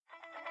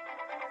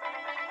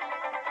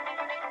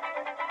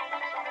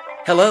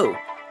Hello,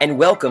 and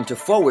welcome to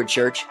Forward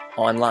Church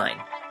Online.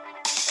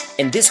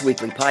 In this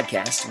weekly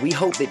podcast, we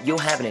hope that you'll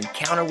have an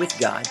encounter with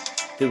God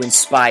through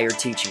inspired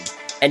teaching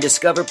and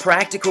discover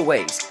practical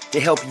ways to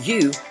help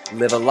you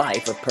live a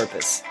life of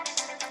purpose.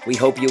 We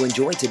hope you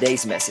enjoy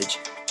today's message.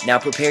 Now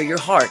prepare your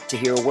heart to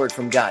hear a word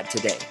from God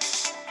today.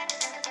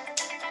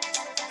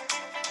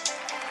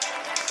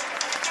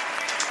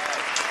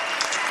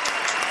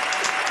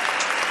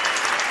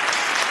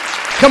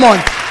 Come on,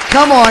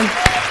 come on.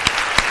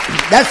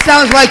 That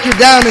sounds like you're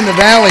down in the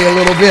valley a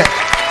little bit.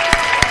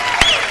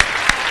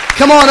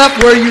 Come on up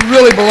where you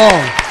really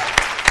belong.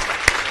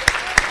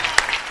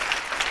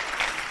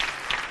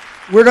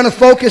 We're going to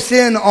focus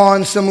in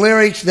on some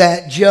lyrics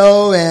that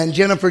Joe and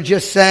Jennifer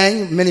just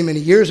sang many, many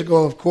years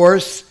ago, of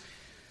course.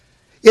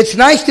 It's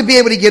nice to be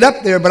able to get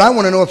up there, but I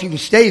want to know if you can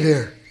stay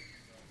there.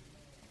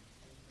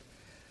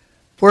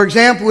 For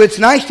example, it's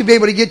nice to be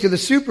able to get to the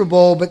Super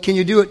Bowl, but can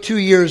you do it 2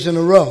 years in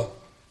a row?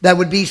 That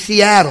would be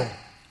Seattle.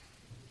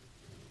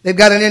 They've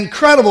got an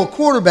incredible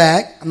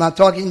quarterback. I'm not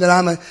talking that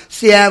I'm a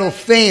Seattle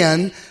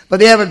fan,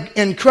 but they have an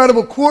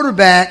incredible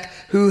quarterback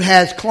who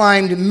has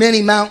climbed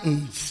many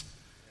mountains.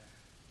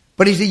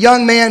 But he's a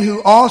young man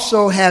who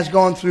also has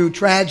gone through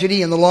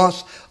tragedy and the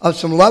loss of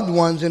some loved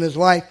ones in his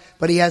life,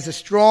 but he has a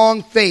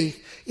strong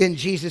faith in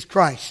Jesus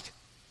Christ.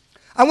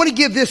 I want to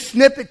give this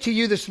snippet to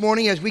you this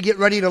morning as we get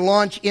ready to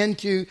launch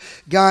into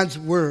God's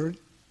Word.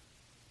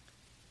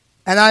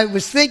 And I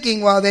was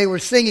thinking while they were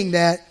singing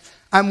that,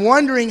 I'm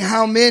wondering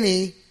how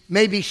many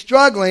may be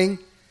struggling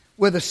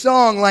with a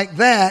song like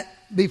that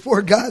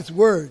before God's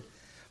Word.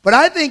 But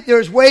I think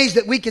there's ways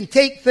that we can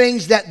take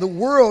things that the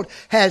world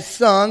has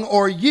sung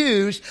or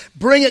used,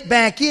 bring it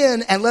back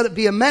in, and let it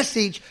be a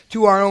message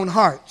to our own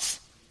hearts.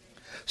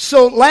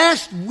 So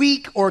last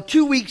week or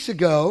 2 weeks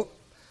ago,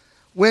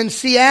 when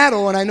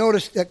Seattle, and I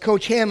noticed that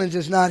Coach Hammonds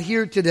is not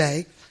here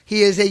today,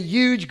 he is a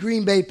huge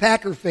Green Bay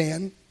Packer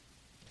fan.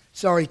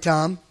 Sorry,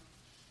 Tom.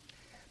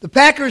 The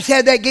Packers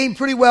had that game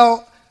pretty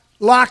well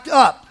locked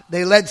up.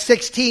 They led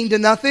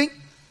 16-0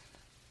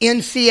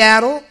 in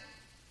Seattle,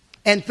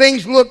 and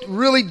things looked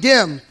really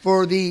dim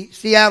for the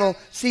Seattle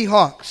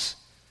Seahawks.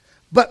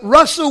 But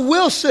Russell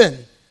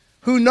Wilson,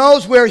 who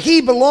knows where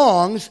he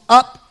belongs,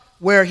 up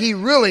where he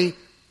really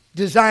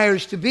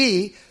desires to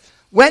be,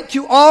 went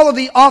to all of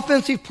the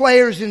offensive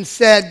players and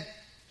said,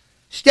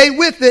 "Stay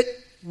with it.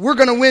 We're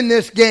going to win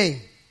this game.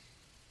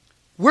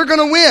 We're going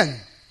to win."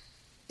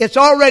 It's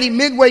already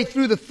midway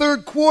through the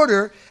third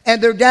quarter,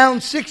 and they're down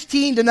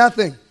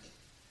 16-0.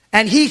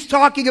 And he's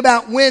talking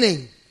about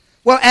winning.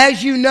 Well,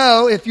 as you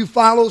know, if you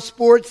follow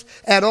sports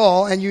at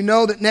all, and you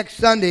know that next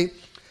Sunday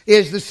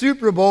is the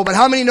Super Bowl, but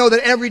how many know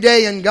that every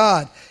day in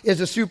God is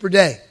a super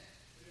day?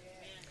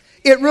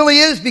 It really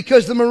is,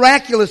 because the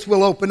miraculous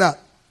will open up.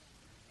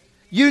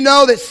 You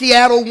know that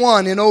Seattle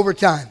won in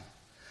overtime.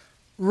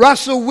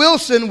 Russell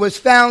Wilson was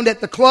found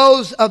at the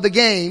close of the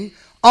game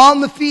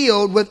on the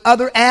field with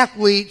other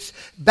athletes,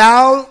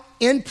 bowed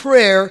in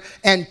prayer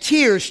and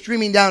tears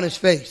streaming down his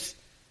face,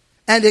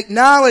 and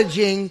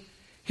acknowledging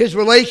his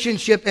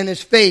relationship and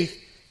his faith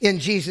in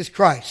Jesus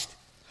Christ.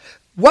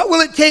 What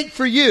will it take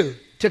for you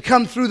to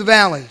come through the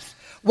valleys?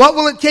 What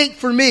will it take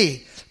for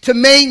me to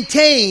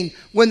maintain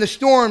when the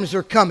storms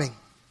are coming?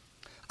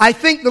 I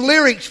think the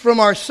lyrics from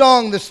our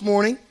song this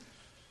morning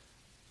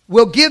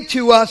will give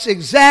to us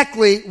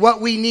exactly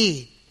what we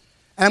need.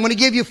 And I'm going to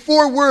give you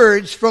 4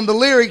 words from the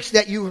lyrics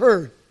that you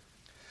heard.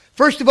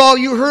 First of all,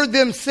 you heard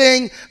them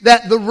sing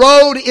that the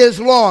road is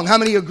long. How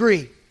many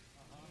agree?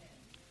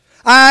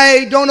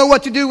 I don't know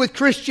what to do with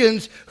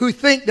Christians who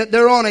think that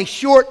they're on a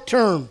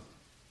short-term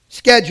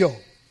schedule.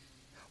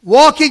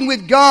 Walking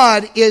with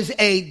God is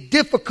a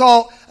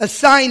difficult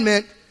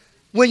assignment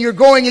when you're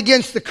going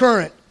against the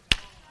current.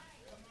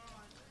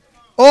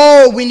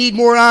 Oh, we need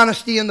more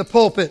honesty in the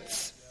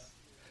pulpits.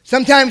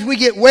 Sometimes we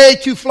get way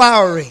too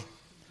flowery.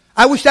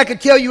 I wish I could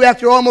tell you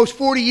after almost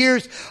 40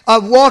 years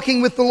of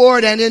walking with the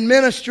Lord and in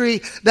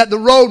ministry that the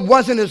road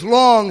wasn't as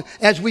long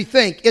as we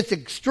think. It's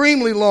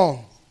extremely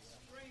long.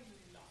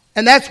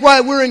 And that's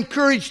why we're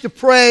encouraged to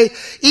pray,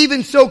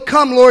 "Even so,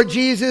 come, Lord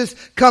Jesus,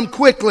 come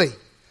quickly,"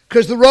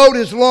 because the road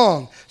is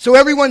long. So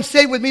everyone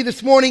say with me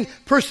this morning,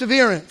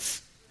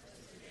 perseverance.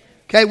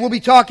 Okay, we'll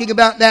be talking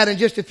about that in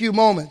just a few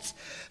moments.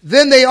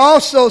 Then they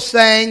also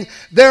sang,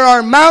 "There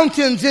are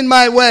mountains in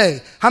my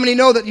way." How many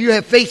know that you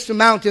have faced some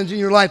mountains in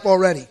your life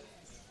already?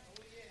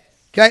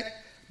 Okay,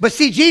 but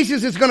see,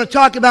 Jesus is going to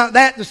talk about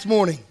that this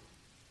morning.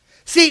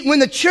 See, when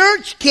the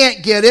church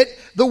can't get it,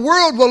 the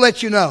world will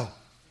let you know.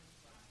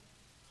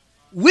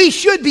 We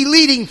should be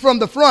leading from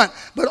the front,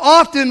 but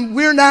often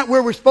we're not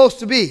where we're supposed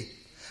to be.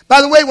 By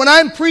the way, when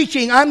I'm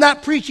preaching, I'm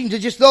not preaching to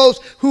just those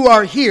who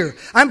are here.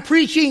 I'm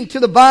preaching to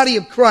the body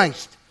of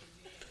Christ.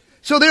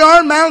 So there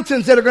are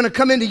mountains that are going to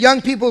come into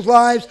young people's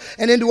lives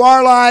and into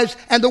our lives,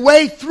 and the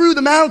way through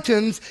the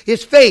mountains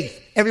is faith.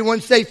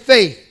 Everyone say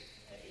faith.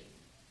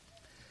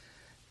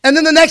 And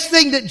then the next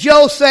thing that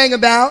Joe sang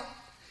about,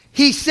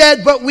 he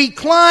said, "But we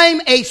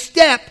climb a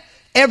step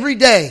every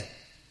day."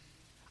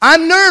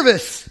 I'm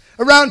nervous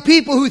around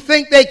people who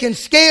think they can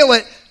scale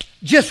it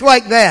just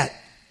like that.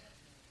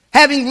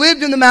 Having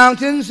lived in the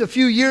mountains a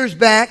few years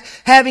back,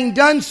 having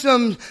done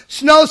some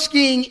snow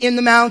skiing in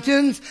the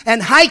mountains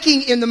and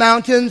hiking in the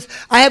mountains,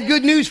 I have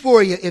good news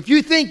for you. If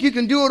you think you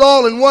can do it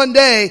all in one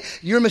day,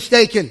 you're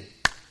mistaken.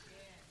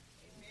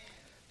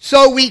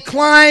 So we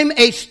climb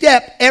a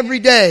step every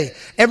day.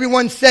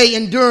 Everyone say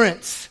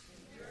endurance.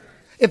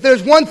 If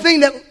there's one thing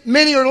that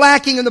many are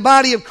lacking in the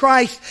body of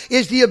Christ,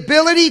 is the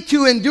ability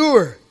to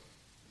endure.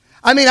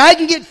 I mean, I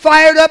can get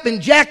fired up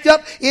and jacked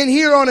up in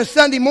here on a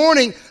Sunday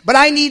morning, but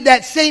I need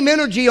that same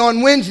energy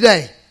on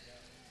Wednesday.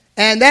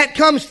 And that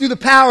comes through the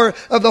power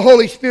of the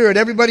Holy Spirit.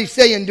 Everybody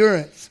say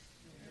endurance.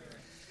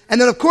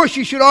 And then, of course,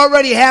 you should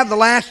already have the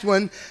last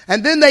one.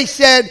 And then they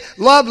said,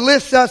 love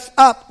lifts us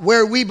up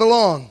where we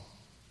belong.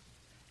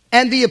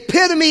 And the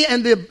epitome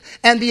and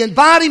the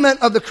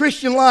embodiment of the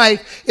Christian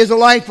life is a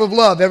life of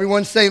love.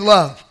 Everyone say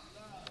love.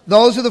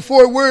 Those are the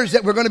 4 words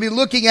that we're going to be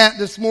looking at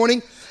this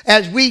morning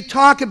as we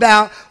talk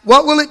about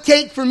what will it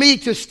take for me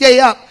to stay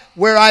up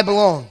where I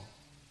belong.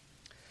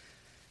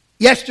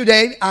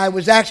 Yesterday, I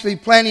was actually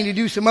planning to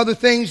do some other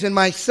things, and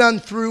my son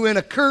threw in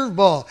a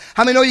curveball.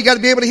 How many know you got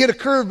to be able to hit a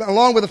curve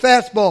along with a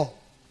fastball?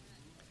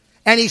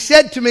 And he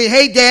said to me,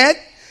 hey, Dad,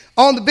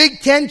 on the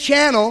Big Ten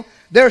channel,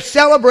 they're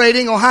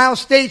celebrating Ohio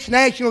State's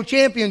national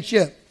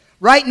championship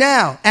right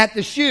now at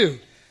the shoe.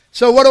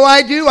 So what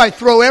do? I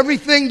throw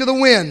everything to the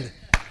wind.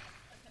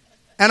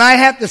 And I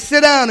have to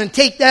sit down and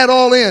take that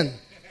all in.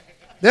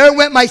 There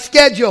went my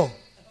schedule.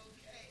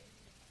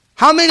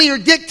 How many are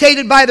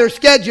dictated by their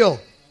schedule?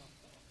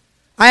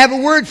 I have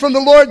a word from the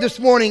Lord this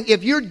morning.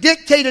 If you're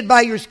dictated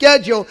by your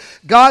schedule,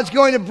 God's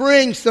going to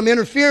bring some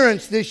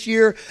interference this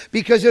year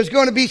because there's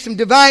going to be some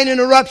divine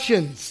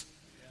interruptions.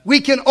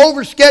 We can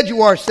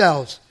overschedule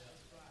ourselves.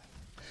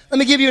 Let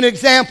me give you an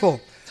example.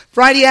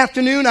 Friday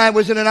afternoon, I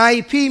was at an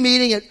IEP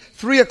meeting at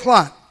 3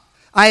 o'clock.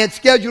 I had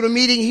scheduled a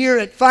meeting here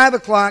at 5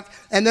 o'clock,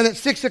 and then at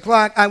 6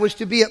 o'clock, I was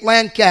to be at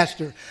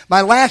Lancaster.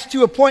 My last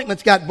 2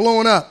 appointments got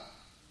blown up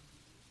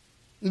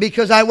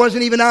because I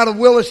wasn't even out of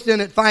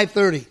Williston at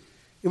 5:30.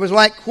 It was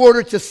like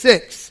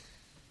 5:45.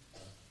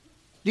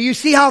 Do you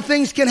see how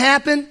things can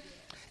happen?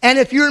 And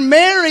if you're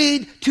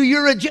married to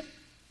your agenda,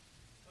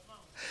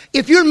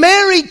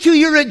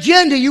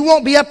 you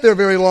won't be up there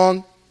very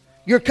long.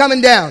 You're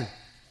coming down.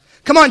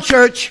 Come on,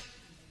 church.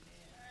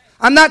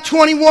 I'm not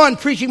 21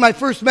 preaching my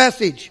first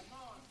message.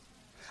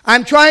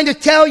 I'm trying to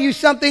tell you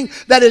something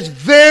that is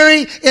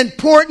very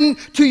important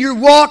to your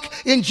walk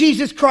in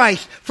Jesus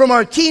Christ. From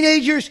our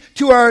teenagers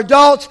to our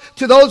adults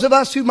to those of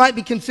us who might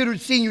be considered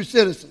senior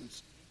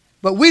citizens.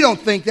 But we don't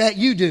think that,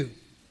 you do.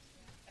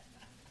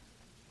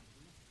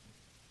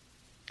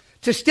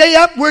 To stay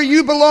up where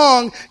you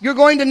belong, you're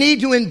going to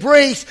need to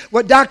embrace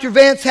what Dr.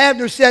 Vance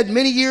Havner said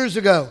many years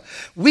ago.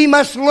 We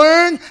must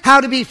learn how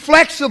to be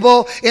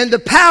flexible in the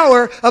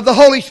power of the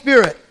Holy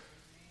Spirit.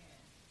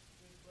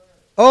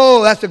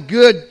 Oh, that's a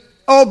good...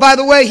 Oh, by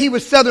the way, he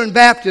was Southern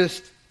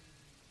Baptist.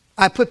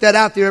 I put that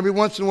out there every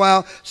once in a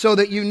while so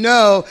that you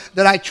know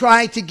that I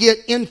try to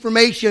get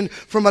information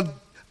from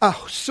a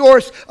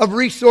source of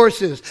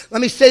resources.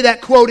 Let me say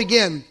that quote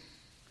again.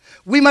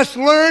 We must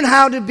learn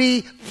how to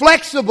be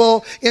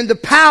flexible in the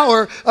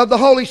power of the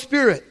Holy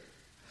Spirit.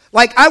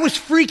 Like I was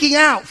freaking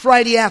out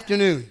Friday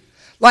afternoon.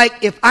 Like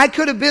if I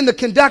could have been the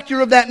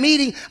conductor of that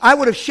meeting, I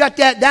would have shut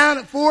that down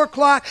at 4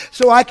 o'clock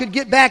so I could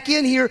get back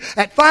in here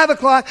at 5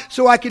 o'clock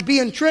so I could be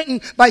in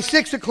Trenton by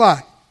 6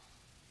 o'clock.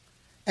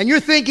 And you're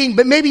thinking,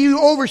 but maybe you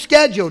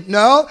overscheduled.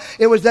 No,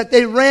 it was that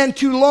they ran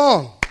too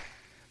long.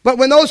 But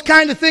when those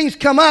kind of things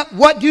come up,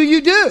 what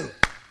do?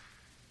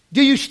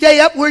 Do you stay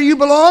up where you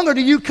belong or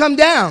do you come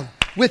down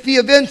with the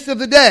events of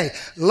the day?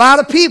 A lot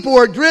of people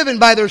are driven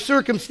by their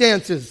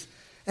circumstances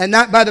and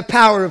not by the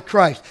power of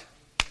Christ.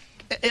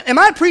 Am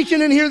I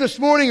preaching in here this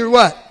morning or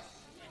what?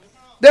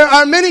 There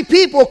are many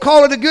people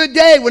call it a good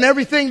day when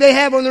everything they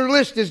have on their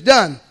list is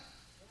done.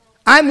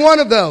 I'm one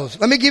of those.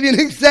 Let me give you an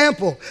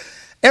example.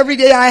 Every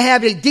day I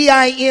have a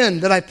DIN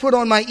that I put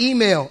on my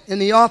email in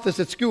the office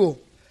at school.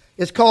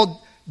 It's called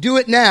Do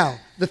It Now,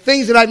 the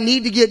things that I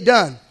need to get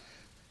done.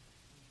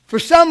 For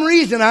some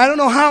reason, I don't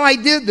know how I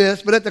did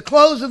this, but at the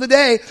close of the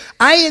day,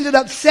 I ended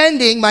up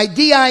sending my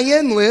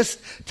DIN list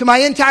to my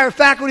entire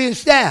faculty and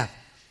staff.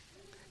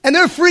 And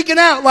they're freaking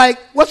out like,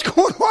 what's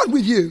going on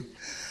with you?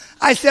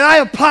 I said, I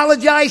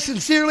apologize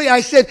sincerely. I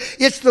said,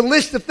 it's the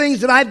list of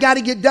things that I've got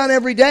to get done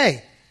every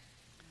day.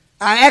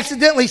 I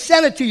accidentally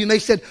sent it to you. And they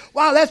said,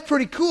 wow, that's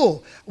pretty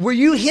cool. Were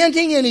you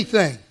hinting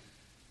anything?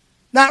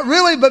 Not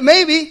really, but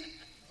maybe.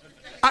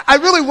 I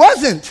really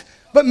wasn't,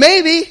 but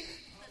maybe.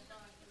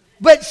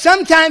 But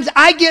sometimes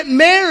I get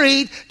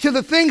married to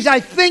the things I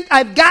think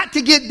I've got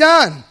to get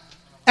done.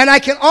 And I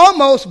can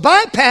almost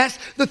bypass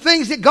the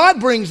things that God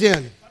brings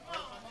in.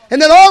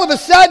 And then all of a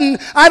sudden,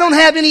 I don't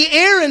have any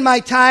air in my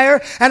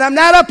tire, and I'm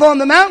not up on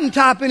the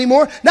mountaintop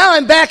anymore. Now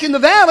I'm back in the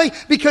valley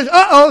because,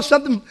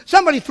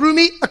 somebody threw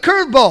me a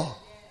curveball.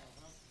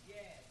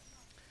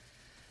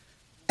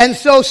 And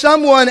so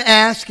someone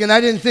asked, and I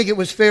didn't think it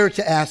was fair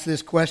to ask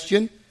this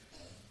question.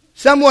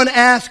 Someone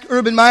asked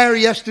Urban Meyer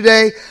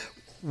yesterday,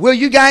 will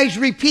you guys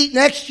repeat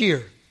next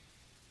year?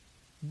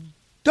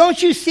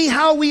 Don't you see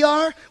how we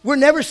are? We're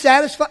never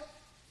satisfied.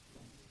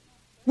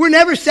 We're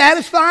never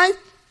satisfied.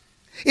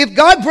 If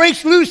God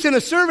breaks loose in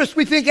a service,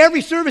 we think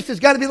every service has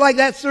got to be like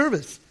that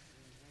service.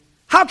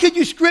 How could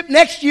you script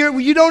next year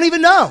when you don't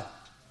even know?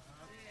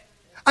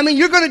 I mean,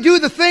 you're going to do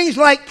the things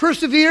like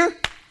persevere.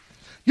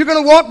 You're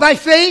going to walk by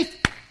faith.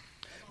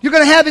 You're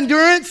going to have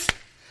endurance.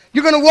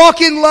 You're going to walk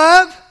in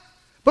love.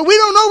 But we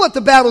don't know what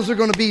the battles are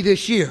going to be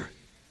this year.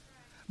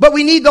 But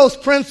we need those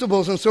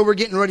principles, and so we're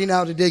getting ready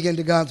now to dig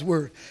into God's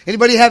Word.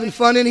 Anybody having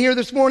fun in here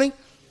this morning?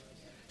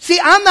 See,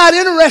 I'm not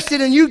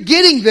interested in you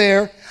getting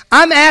there.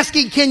 I'm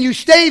asking, can you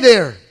stay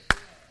there?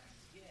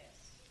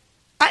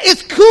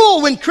 It's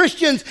cool when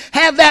Christians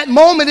have that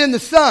moment in the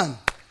sun.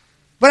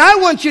 But I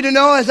want you to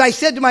know, as I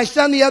said to my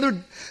son the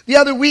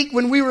other week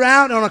when we were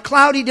out on a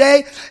cloudy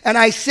day, and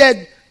I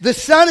said, the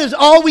sun is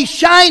always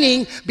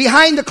shining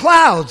behind the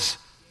clouds.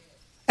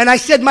 And I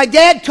said, my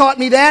dad taught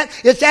me that.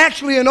 It's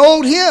actually an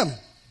old hymn.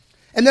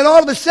 And then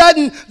all of a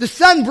sudden, the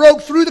sun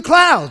broke through the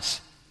clouds.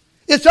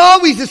 It's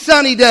always a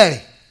sunny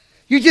day.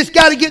 You just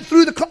got to get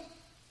through the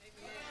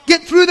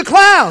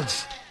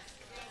clouds.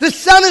 The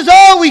sun is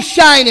always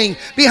shining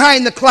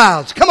behind the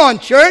clouds. Come on,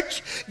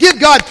 church. Give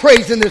God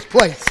praise in this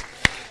place.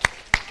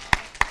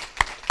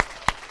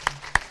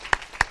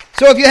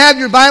 So if you have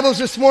your Bibles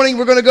this morning,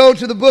 we're going to go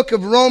to the book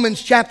of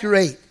Romans chapter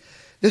 8.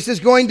 This is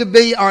going to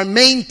be our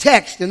main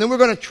text, and then we're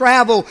going to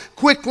travel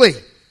quickly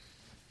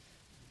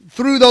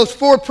through those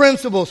four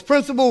principles.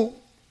 Principle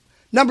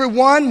number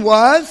 1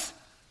 was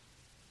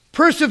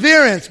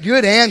perseverance.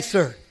 Good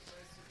answer.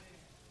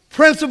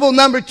 Principle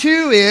number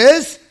 2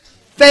 is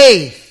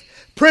faith.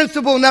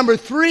 Principle number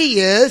 3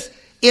 is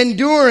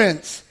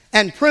endurance.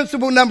 And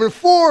principle number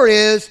 4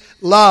 is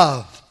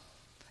love.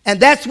 And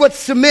that's what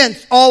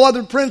cements all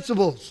other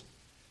principles.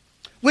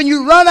 When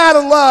you run out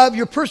of love,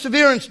 your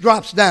perseverance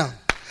drops down.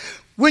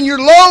 When you're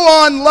low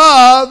on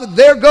love,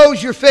 there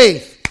goes your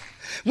faith.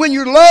 When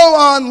you're low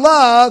on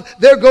love,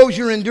 there goes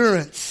your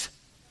endurance.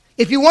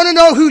 If you want to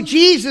know who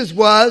Jesus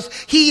was,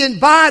 he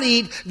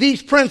embodied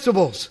these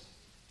principles.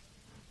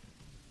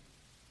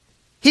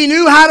 He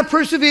knew how to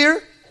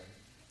persevere.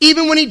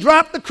 Even when he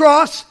dropped the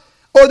cross,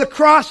 or the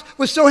cross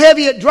was so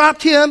heavy it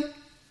dropped him,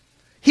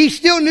 he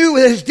still knew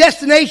his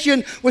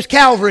destination was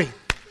Calvary,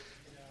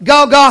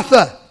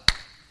 Golgotha.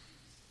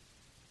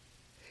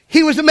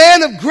 He was a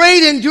man of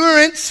great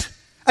endurance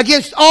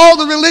against all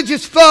the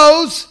religious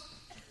foes.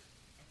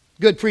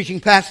 Good preaching,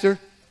 Pastor.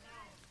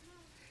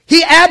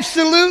 He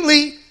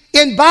absolutely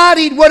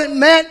embodied what it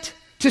meant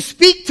to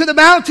speak to the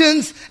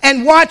mountains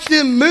and watch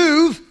them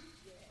move.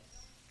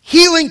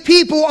 Healing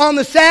people on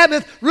the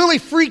Sabbath really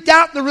freaked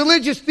out the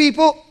religious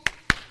people.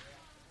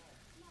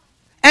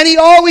 And he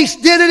always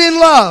did it in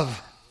love.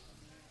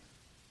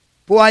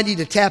 Boy, I need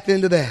to tap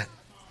into that.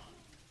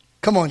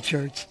 Come on,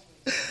 church.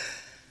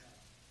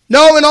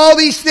 No, in all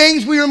these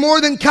things we are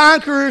more than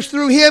conquerors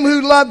through him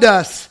who loved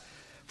us.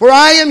 For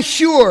I am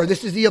sure,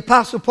 this is the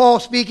Apostle Paul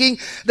speaking,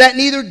 that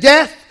neither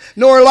death,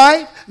 nor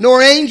life,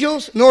 nor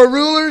angels, nor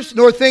rulers,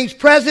 nor things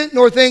present,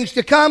 nor things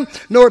to come,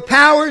 nor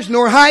powers,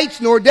 nor heights,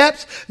 nor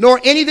depths,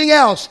 nor anything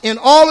else in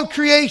all of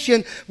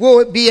creation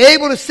will be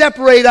able to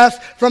separate us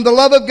from the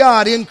love of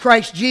God in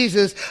Christ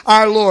Jesus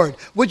our Lord.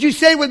 Would you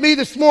say with me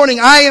this morning,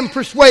 I am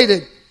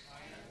persuaded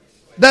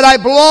that I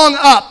belong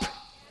up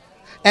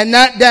and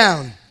not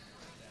down.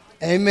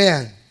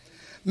 Amen.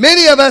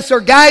 Many of us are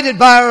guided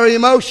by our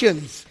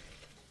emotions.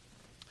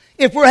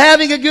 If we're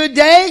having a good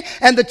day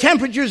and the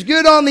temperature's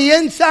good on the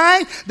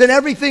inside, then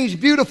everything's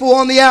beautiful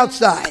on the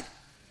outside.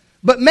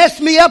 But mess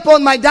me up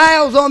on my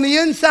dials on the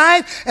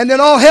inside, and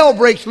then all hell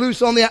breaks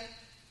loose on the outside.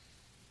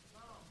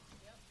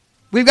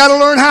 We've got to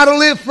learn how to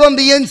live from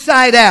the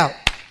inside out.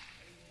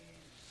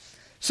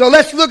 So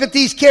let's look at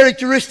these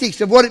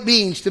characteristics of what it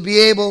means to be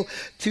able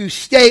to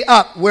stay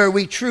up where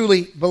we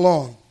truly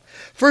belong.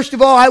 First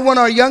of all, I want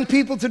our young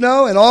people to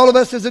know, and all of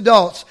us as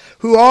adults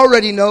who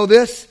already know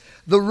this,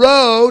 the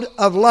road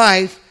of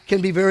life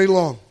can be very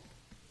long.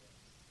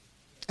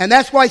 And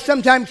that's why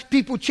sometimes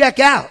people check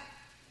out,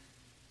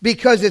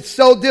 because it's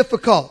so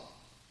difficult.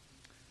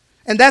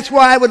 And that's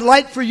why I would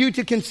like for you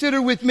to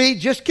consider with me,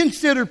 just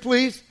consider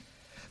please,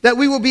 that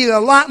we will be a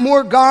lot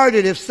more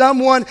guarded. If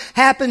someone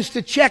happens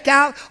to check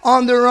out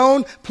on their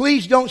own,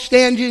 please don't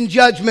stand in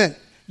judgment.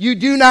 You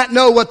do not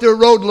know what their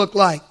road looked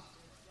like.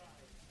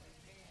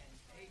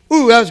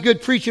 Ooh, that was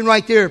good preaching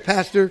right there,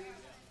 Pastor.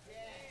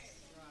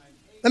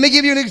 Let me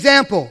give you an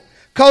example.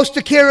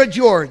 Costa Cara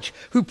George,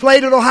 who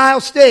played at Ohio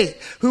State,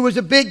 who was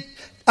a Big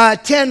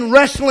Ten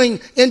wrestling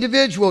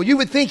individual. You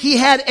would think he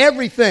had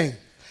everything.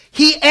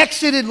 He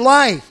exited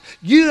life.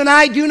 You and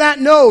I do not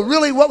know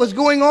really what was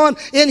going on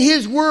in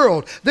his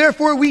world.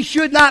 Therefore, we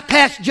should not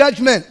pass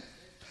judgment.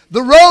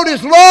 The road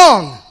is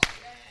long.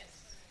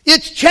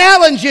 It's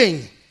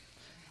challenging.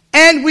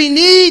 And we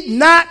need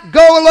not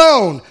go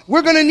alone.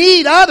 We're going to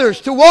need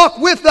others to walk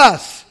with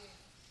us.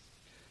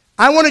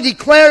 I want to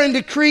declare and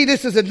decree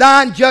this is a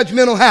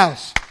non-judgmental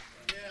house.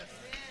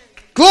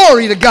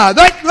 Glory to God.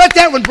 Let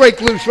that one break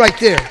loose right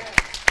there.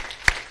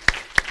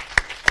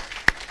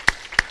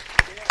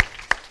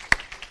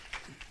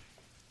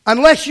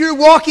 Unless you're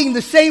walking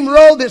the same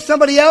road that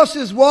somebody else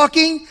is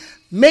walking,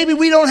 maybe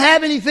we don't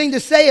have anything to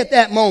say at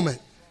that moment.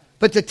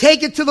 But to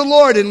take it to the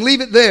Lord and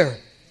leave it there.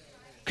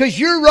 Because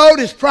your road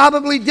is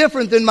probably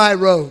different than my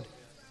road.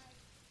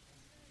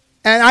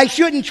 And I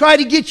shouldn't try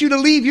to get you to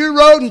leave your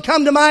road and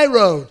come to my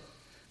road.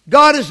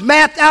 God has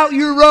mapped out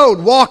your road.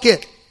 Walk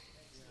it.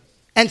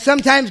 And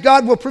sometimes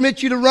God will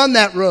permit you to run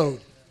that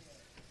road.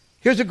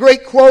 Here's a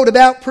great quote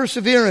about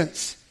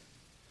perseverance.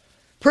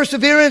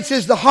 Perseverance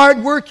is the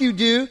hard work you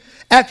do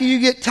after you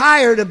get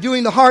tired of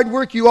doing the hard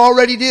work you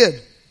already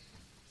did.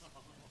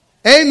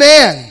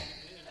 Amen.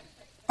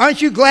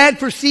 Aren't you glad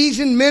for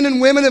seasoned men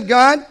and women of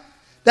God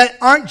that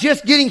aren't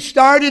just getting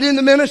started in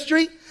the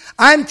ministry?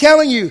 I'm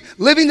telling you,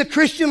 living the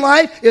Christian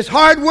life is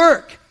hard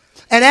work.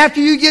 And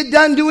after you get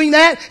done doing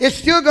that, it's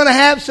still going to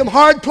have some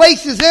hard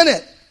places in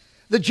it.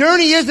 The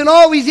journey isn't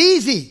always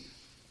easy.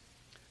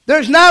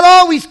 There's not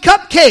always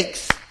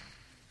cupcakes.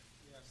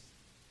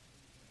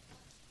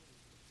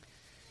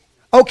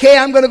 Okay,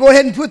 I'm going to go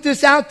ahead and put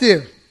this out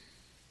there.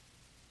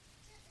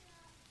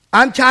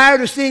 I'm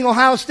tired of seeing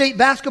Ohio State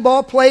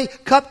basketball play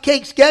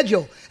cupcake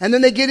schedule. And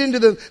then they get into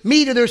the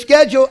meat of their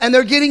schedule and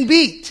they're getting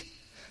beat.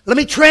 Let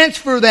me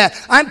transfer that.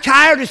 I'm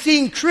tired of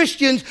seeing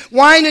Christians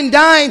wine and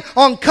dine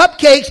on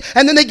cupcakes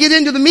and then they get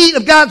into the meat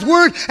of God's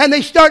Word and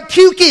they start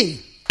puking.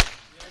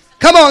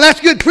 Come on, that's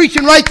good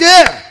preaching right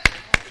there.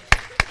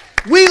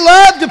 We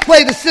love to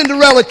play the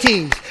Cinderella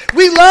teams.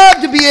 We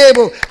love to be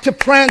able to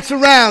prance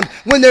around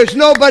when there's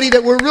nobody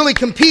that we're really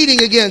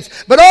competing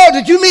against. But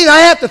did you mean I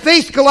have to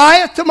face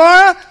Goliath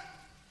tomorrow?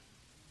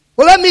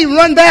 Well, let me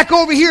run back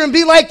over here and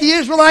be like the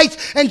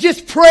Israelites and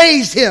just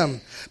praise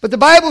him. But the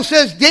Bible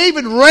says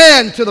David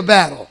ran to the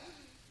battle.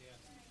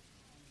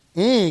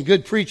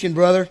 Good preaching,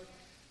 brother.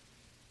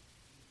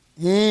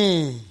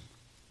 See,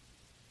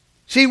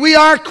 we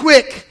are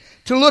quick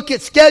to look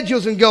at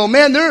schedules and go,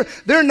 man, they're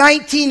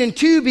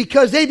 19-2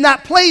 because they've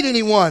not played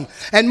anyone.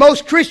 And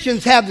most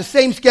Christians have the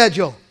same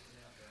schedule.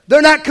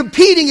 They're not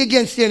competing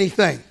against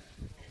anything.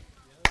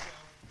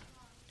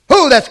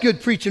 Oh, that's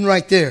good preaching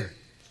right there.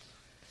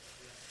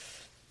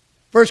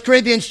 1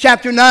 Corinthians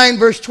chapter 9,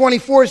 verse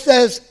 24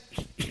 says,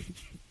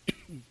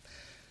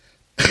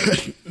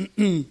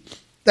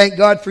 thank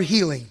God for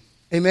healing.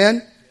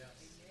 Amen?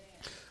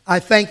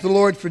 I thank the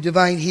Lord for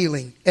divine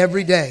healing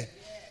every day.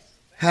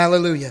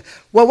 Hallelujah.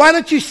 Well, why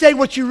don't you say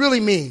what you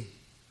really mean?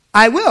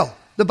 I will.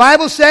 The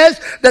Bible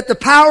says that the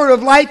power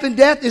of life and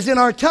death is in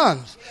our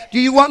tongues. Do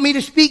you want me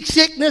to speak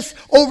sickness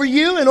over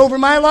you and over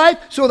my life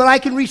so that I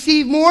can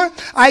receive more?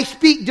 I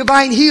speak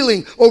divine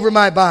healing over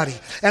my body.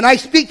 And I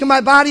speak to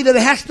my body that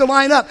it has to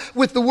line up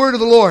with the word of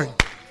the Lord.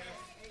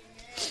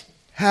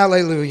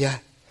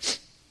 Hallelujah.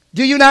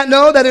 Do you not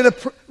know that in a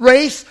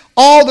race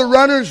all the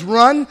runners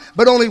run,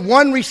 but only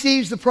one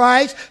receives the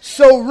prize?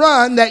 So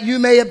run that you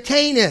may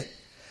obtain it.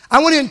 I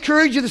want to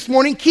encourage you this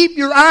morning, keep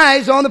your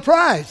eyes on the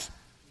prize.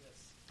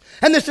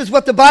 And this is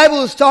what the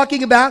Bible is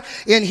talking about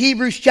in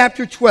Hebrews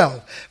chapter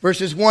 12,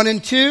 verses 1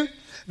 and 2.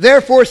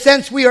 Therefore,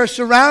 since we are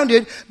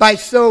surrounded by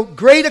so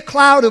great a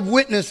cloud of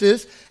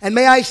witnesses, and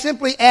may I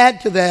simply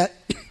add to that,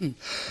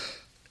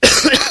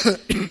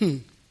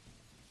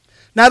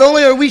 not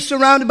only are we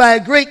surrounded by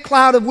a great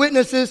cloud of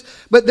witnesses,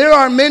 but there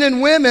are men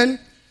and women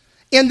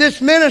in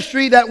this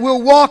ministry that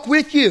will walk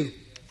with you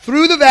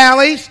through the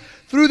valleys,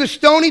 through the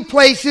stony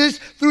places,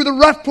 through the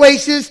rough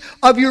places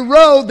of your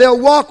road. They'll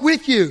walk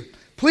with you.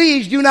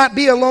 Please do not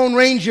be a lone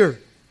ranger.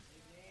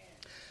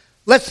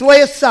 Let's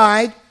lay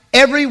aside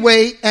every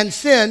weight and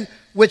sin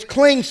which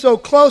clings so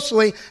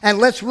closely, and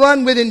let's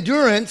run with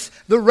endurance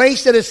the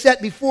race that is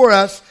set before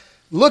us,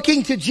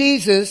 looking to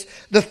Jesus,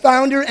 the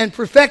founder and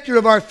perfecter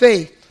of our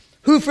faith,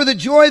 who for the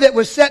joy that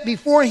was set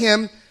before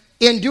him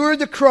endured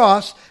the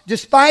cross,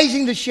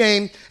 despising the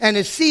shame, and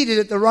is seated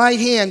at the right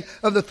hand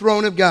of the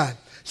throne of God.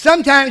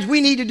 Sometimes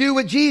we need to do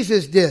what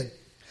Jesus did.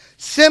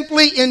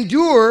 Simply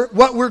endure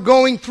what we're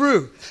going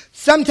through.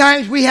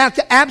 Sometimes we have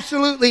to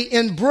absolutely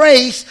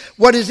embrace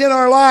what is in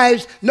our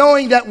lives,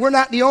 knowing that we're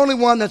not the only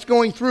one that's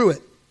going through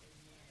it.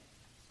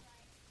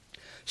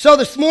 So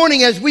this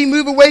morning, as we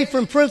move away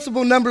from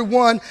principle number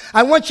 1,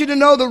 I want you to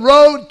know the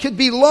road could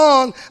be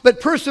long, but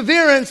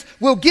perseverance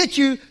will get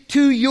you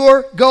to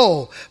your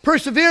goal.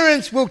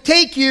 Perseverance will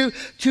take you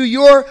to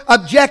your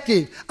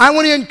objective. I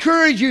want to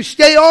encourage you,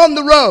 stay on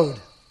the road.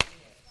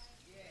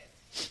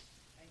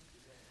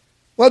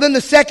 Well, then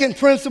the second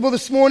principle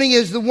this morning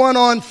is the one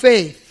on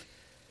faith.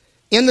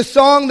 In the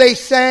song they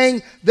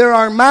sang, "There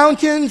are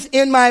mountains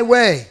in my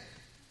way."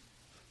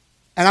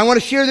 And I want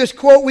to share this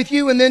quote with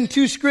you and then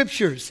 2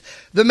 scriptures.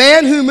 The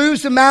man who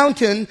moves a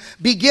mountain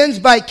begins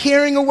by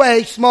carrying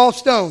away small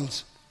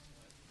stones.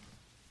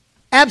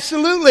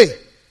 Absolutely.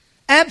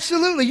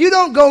 Absolutely. You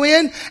don't go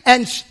in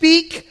and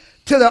speak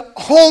to the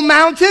whole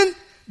mountain.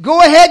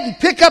 Go ahead and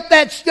pick up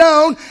that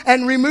stone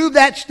and remove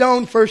that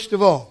stone first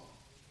of all.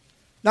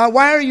 Now,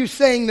 why are you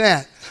saying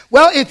that?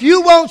 Well, if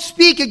you won't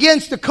speak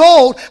against the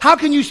cold, how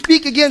can you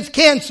speak against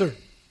cancer?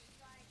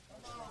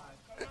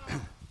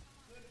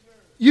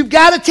 You've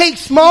got to take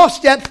small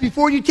steps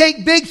before you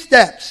take big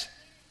steps.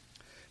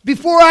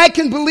 Before I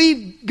can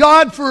believe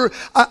God for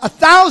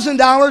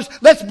 $1,000,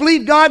 let's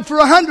believe God for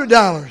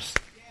 $100.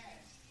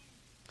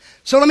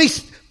 So let me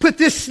put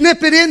this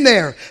snippet in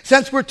there,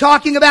 since we're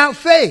talking about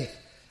faith.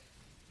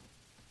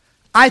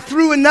 I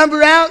threw a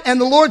number out, and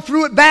the Lord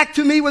threw it back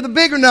to me with a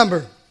bigger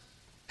number.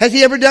 Has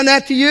He ever done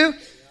that to you?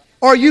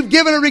 Or you've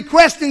given a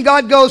request, and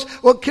God goes,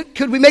 well,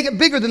 could we make it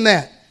bigger than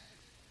that?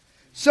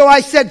 So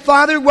I said,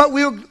 Father, what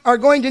we are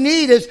going to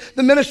need as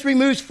the ministry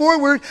moves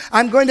forward,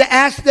 I'm going to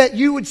ask that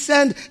you would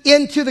send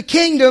into the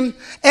kingdom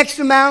X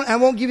amount, I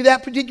won't give you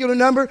that particular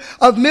number,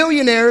 of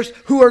millionaires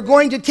who are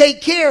going to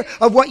take care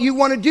of what you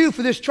want to do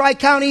for this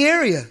Tri-County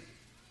area.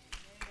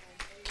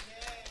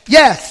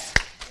 Yes.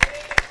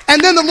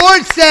 And then the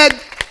Lord said,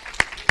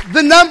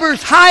 the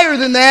number's higher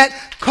than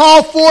that,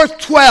 call forth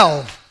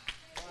 12.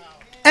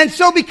 And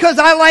so because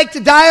I like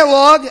to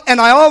dialogue and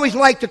I always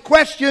like to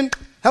question,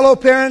 hello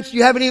parents, do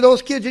you have any of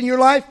those kids in your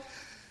life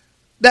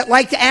that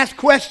like to ask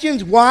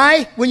questions?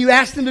 Why? When you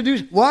ask them to do,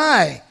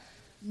 why?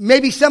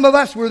 Maybe some of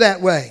us were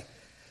that way.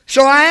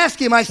 So I asked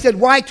him, I said,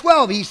 why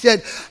 12? He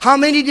said, how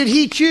many did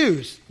he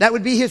choose? That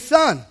would be his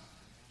son.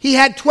 He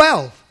had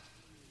 12.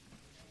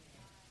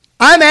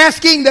 I'm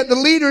asking that the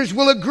leaders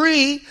will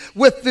agree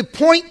with the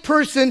point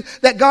person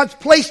that God's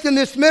placed in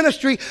this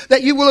ministry,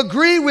 that you will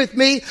agree with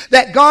me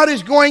that God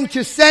is going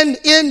to send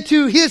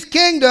into His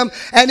kingdom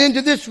and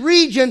into this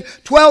region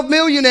 12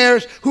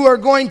 millionaires who are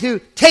going to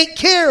take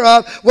care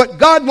of what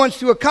God wants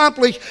to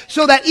accomplish,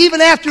 so that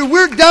even after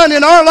we're done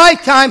in our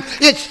lifetime,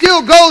 it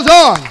still goes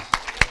on.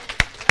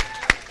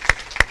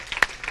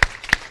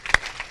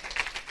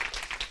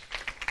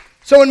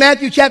 So in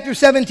Matthew chapter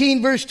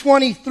 17, verse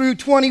 20 through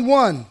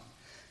 21,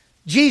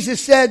 Jesus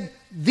said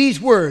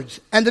these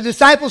words, and the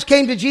disciples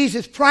came to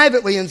Jesus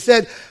privately and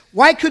said,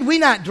 why could we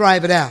not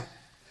drive it out?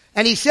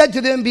 And He said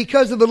to them,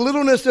 because of the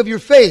littleness of your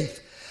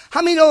faith.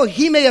 How many know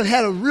he may have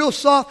had a real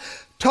soft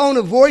tone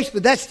of voice,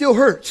 but that still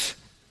hurts?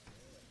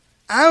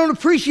 I don't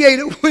appreciate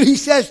it when He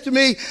says to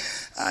me,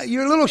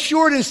 you're a little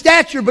short in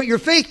stature, but your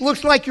faith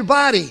looks like your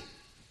body.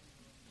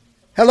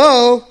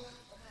 Hello?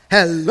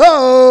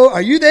 Hello?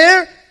 Are you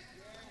there?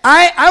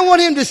 I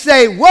want Him to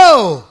say,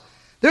 whoa,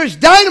 there's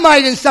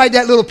dynamite inside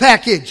that little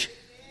package.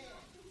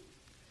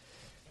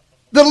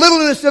 The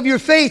littleness of your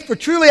faith, for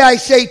truly I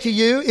say to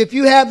you, if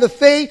you have the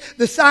faith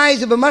the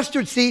size of a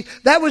mustard seed,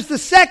 that was the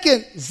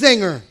second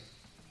zinger.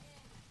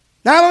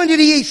 Not only did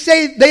He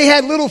say they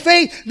had little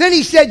faith, then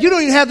He said, you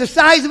don't even have the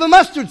size of a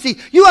mustard seed.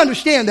 You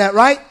understand that,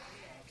 right?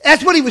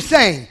 That's what He was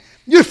saying.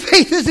 Your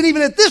faith isn't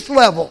even at this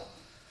level.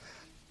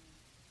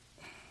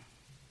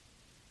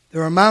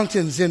 There are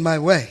mountains in my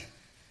way.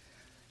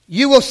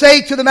 You will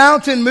say to the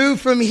mountain,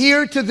 move from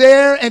here to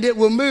there, and it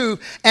will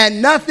move,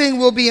 and nothing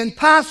will be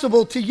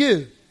impossible to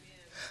you.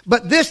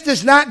 But this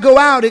does not go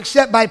out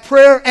except by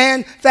prayer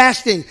and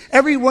fasting.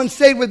 Everyone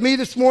say with me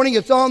this morning,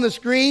 it's on the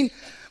screen.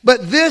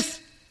 But this,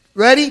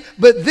 ready?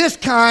 But this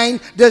kind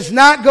does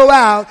not go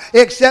out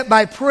except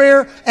by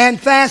prayer and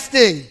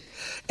fasting.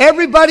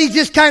 Everybody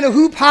just kind of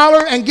hoop,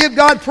 holler, and give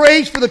God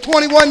praise for the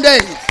 21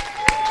 days.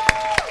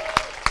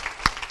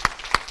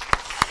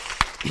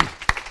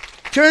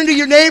 Turn to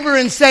your neighbor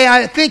and say,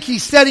 I think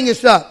he's setting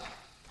us up.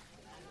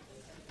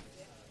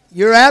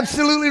 You're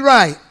absolutely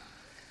right.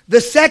 The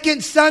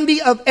second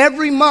Sunday of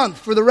every month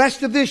for the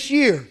rest of this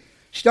year,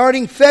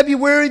 starting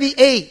February the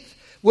 8th,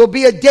 will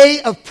be a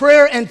day of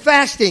prayer and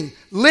fasting,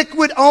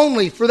 liquid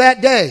only for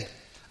that day.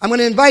 I'm going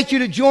to invite you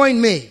to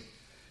join me.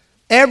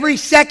 Every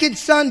second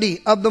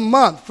Sunday of the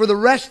month for the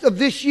rest of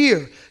this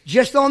year,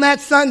 just on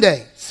that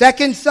Sunday,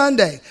 second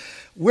Sunday,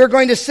 we're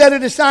going to set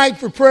it aside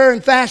for prayer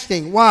and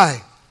fasting.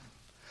 Why?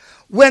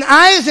 When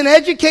I, as an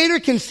educator,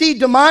 can see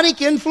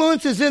demonic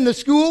influences in the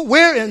school,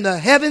 where in the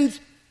heavens,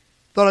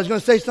 thought I was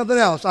going to say something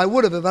else. I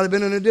would have if I'd have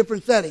been in a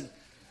different setting.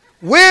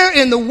 Where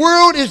in the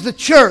world is the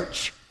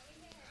church?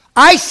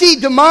 I see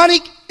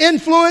demonic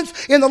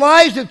influence in the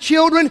lives of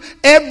children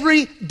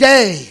every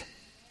day.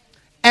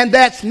 And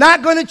that's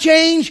not going to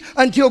change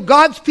until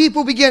God's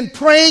people begin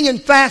praying and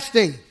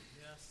fasting.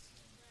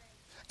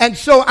 And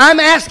so I'm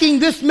asking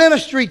this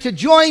ministry to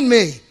join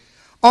me.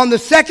 On the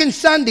second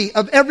Sunday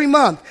of every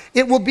month,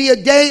 it will be a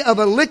day of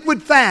a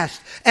liquid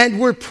fast. And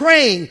we're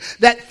praying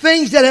that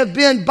things that have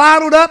been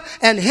bottled up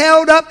and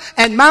held up,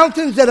 and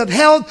mountains that have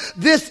held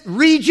this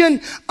region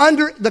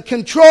under the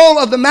control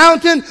of the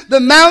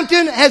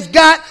mountain has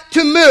got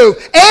to move.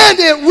 And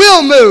it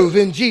will move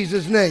in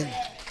Jesus' name.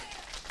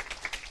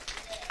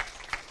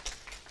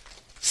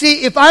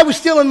 See, if I was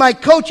still in my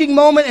coaching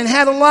moment and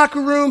had a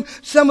locker room,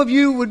 some of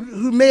you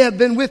who may have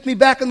been with me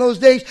back in those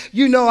days,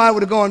 you know I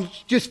would have gone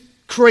just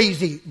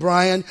crazy,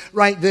 Brian,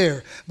 right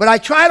there. But I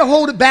try to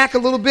hold it back a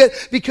little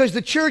bit because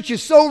the church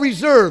is so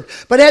reserved.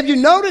 But have you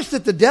noticed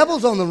that the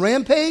devil's on the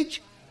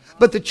rampage?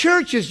 But the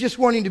church is just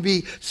wanting to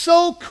be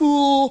so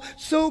cool,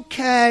 so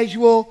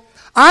casual.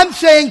 I'm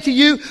saying to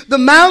you, the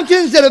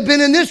mountains that have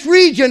been in this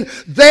region,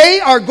 they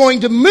are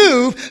going to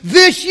move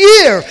this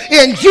year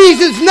in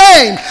Jesus'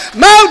 name.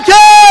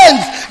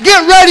 Mountains,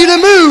 get ready to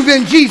move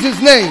in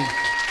Jesus' name.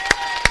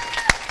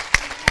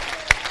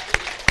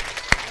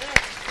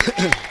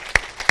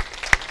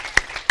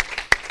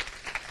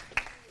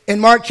 In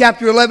Mark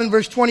chapter 11,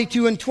 verse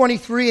 22 and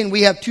 23, and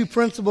we have two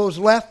principles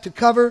left to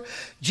cover,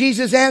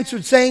 Jesus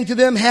answered, saying to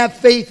them, have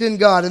faith in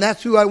God. And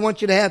that's who I want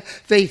you to have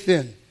faith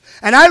in.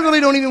 And I really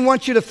don't even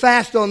want you to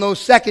fast on those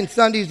second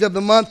Sundays of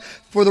the month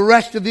for the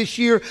rest of this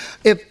year.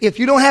 If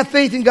you don't have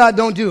faith in God,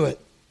 don't do it.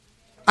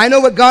 I know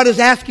what God is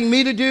asking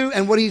me to do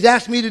and what He's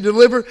asked me to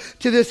deliver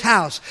to this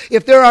house.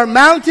 If there are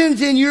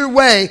mountains in your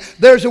way,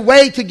 there's a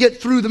way to get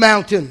through the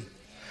mountain.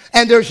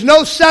 And there's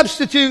no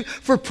substitute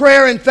for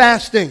prayer and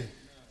fasting.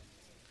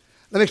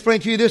 Let me explain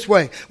to you this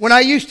way. When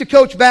I used to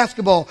coach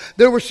basketball,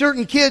 there were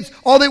certain kids,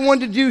 all they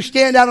wanted to do,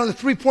 stand out on the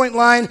three-point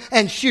line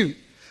and shoot.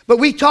 But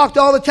we talked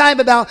all the time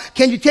about,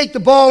 can you take the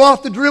ball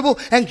off the dribble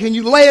and can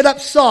you lay it up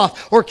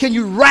soft or can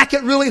you rack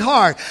it really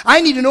hard?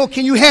 I need to know,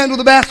 can you handle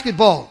the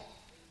basketball?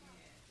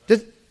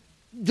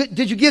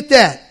 Did you get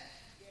that?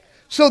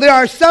 So there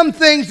are some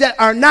things that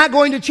are not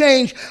going to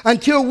change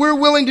until we're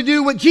willing to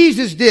do what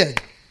Jesus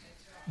did.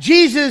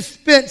 Jesus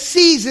spent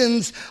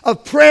seasons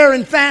of prayer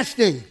and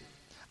fasting.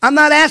 I'm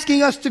not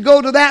asking us to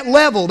go to that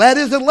level. That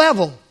is a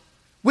level,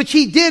 which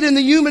He did in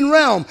the human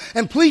realm.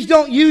 And please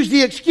don't use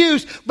the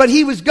excuse, but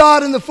He was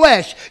God in the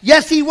flesh.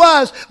 Yes, He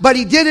was, but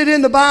He did it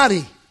in the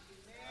body.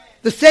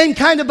 The same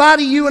kind of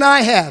body you and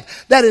I have,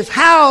 that is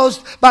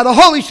housed by the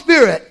Holy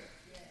Spirit.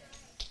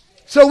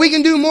 So we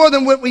can do more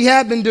than what we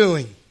have been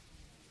doing.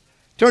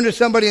 Turn to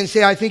somebody and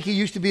say, I think he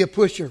used to be a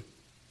pusher.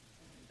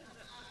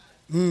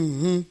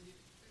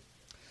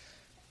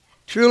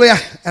 Truly,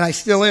 and I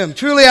still am.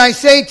 Truly I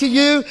say to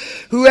you,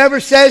 whoever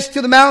says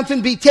to the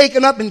mountain, be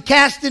taken up and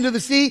cast into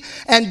the sea,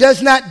 and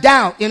does not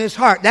doubt in his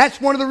heart.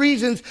 That's one of the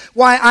reasons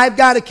why I've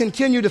got to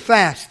continue to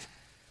fast.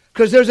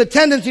 Because there's a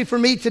tendency for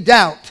me to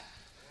doubt.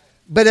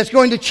 But it's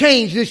going to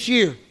change this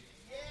year.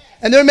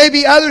 And there may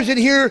be others in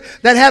here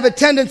that have a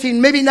tendency,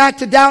 maybe not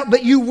to doubt,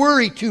 but you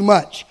worry too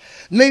much.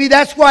 Maybe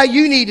that's why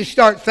you need to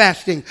start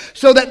fasting.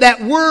 So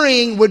that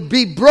worrying would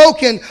be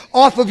broken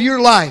off of your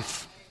life.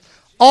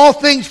 All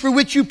things for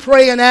which you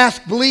pray and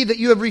ask, believe that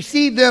you have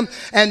received them,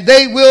 and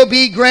they will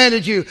be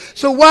granted you.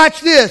 So watch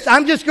this.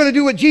 I'm just going to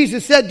do what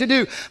Jesus said to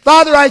do.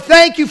 Father, I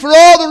thank you for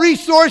all the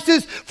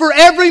resources for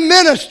every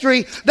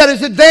ministry that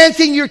is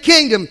advancing your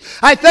kingdom.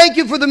 I thank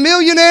you for the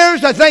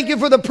millionaires. I thank you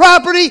for the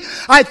property.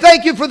 I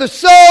thank you for the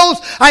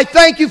souls. I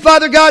thank you,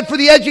 Father God, for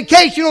the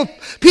educational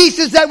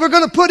pieces that we're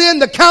going to put in,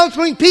 the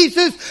counseling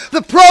pieces,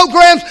 the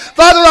programs.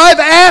 Father, I've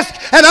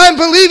asked, and I'm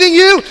believing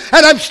you,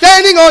 and I'm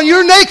standing on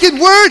your naked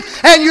word,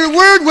 and your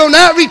word will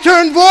not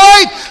return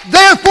void.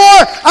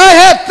 Therefore, I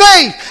have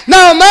faith.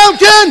 Now,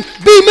 mountain,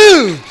 be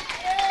moved.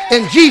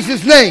 In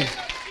Jesus' name.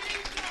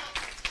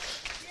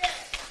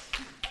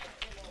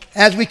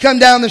 As we come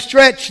down the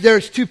stretch,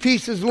 there's two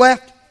pieces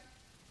left.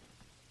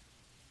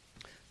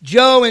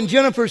 Joe and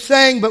Jennifer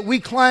sang, but we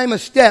climb a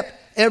step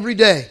every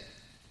day.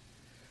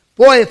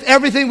 Boy, if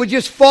everything would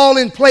just fall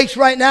in place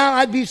right now,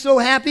 I'd be so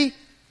happy.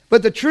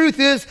 But the truth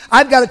is,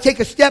 I've got to take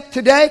a step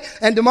today,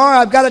 and tomorrow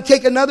I've got to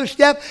take another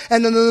step,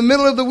 and then in the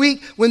middle of the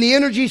week, when the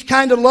energy's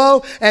kind of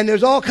low, and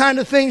there's all kind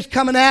of things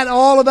coming at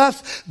all of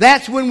us,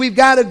 that's when we've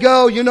got to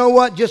go, you know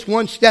what, just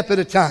one step at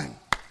a time.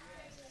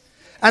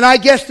 And I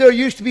guess there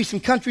used to be some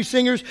country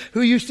singers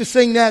who used to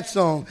sing that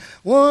song.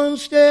 One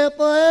step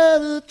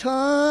at a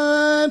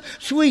time,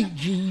 sweet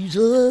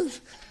Jesus.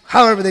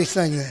 However they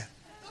sang that.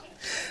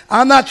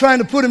 I'm not trying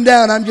to put them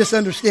down, I'm just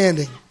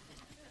understanding.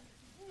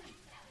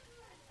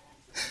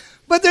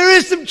 But there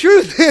is some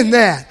truth in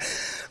that.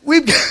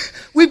 We've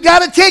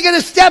got to take it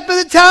a step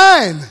at a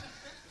time.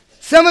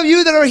 Some of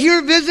you that are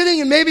here visiting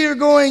and maybe you're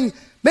going,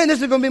 man,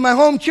 this is going to be my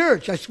home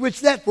church. I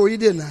switched that for you,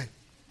 didn't I?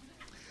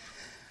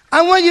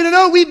 I want you to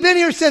know we've been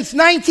here since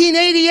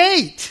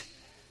 1988.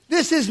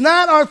 This is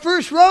not our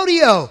first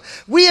rodeo.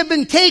 We have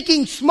been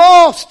taking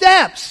small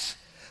steps.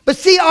 But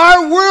see,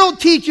 our world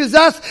teaches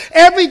us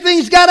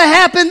everything's got to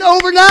happen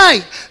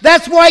overnight.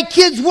 That's why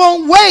kids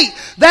won't wait.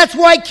 That's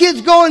why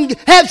kids go and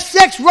have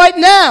sex right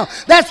now.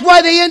 That's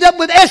why they end up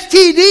with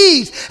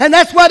STDs. And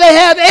that's why they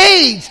have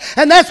AIDS.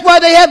 And that's why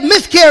they have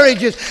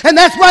miscarriages. And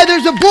that's why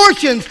there's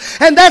abortions.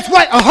 And that's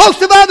why a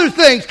host of other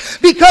things.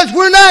 Because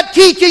we're not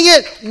teaching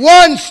it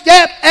one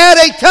step at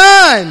a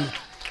time.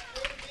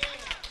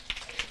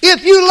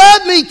 If you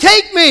love me,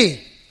 take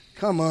me.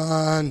 Come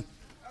on.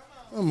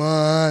 Come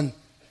on.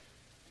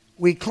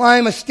 We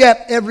climb a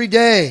step every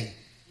day.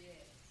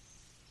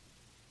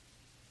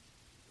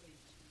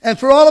 And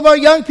for all of our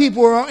young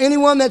people or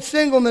anyone that's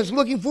single and that's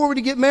looking forward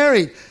to get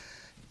married,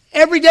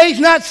 every day's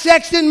not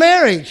sex in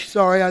marriage.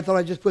 Sorry, I thought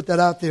I just put that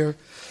out there.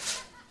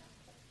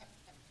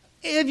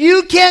 If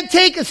you can't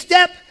take a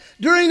step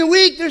during the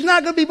week, there's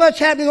not going to be much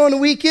happening on the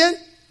weekend.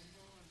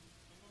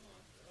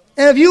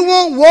 And if you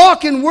won't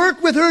walk and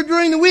work with her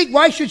during the week,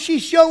 why should she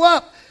show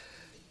up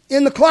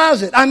in the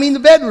closet? I mean the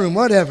bedroom,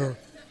 whatever.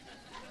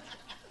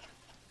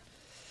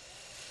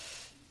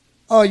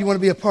 Oh, you want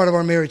to be a part of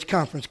our marriage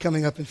conference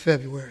coming up in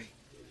February.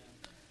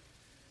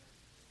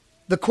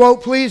 The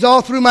quote, please,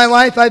 all through my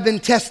life I've been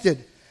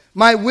tested.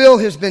 My will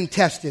has been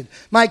tested.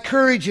 My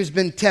courage has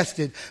been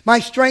tested. My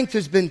strength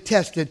has been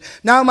tested.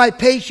 Now my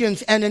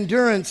patience and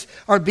endurance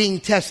are being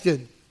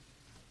tested.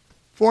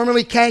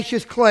 Formerly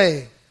Cassius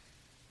Clay,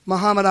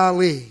 Muhammad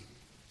Ali.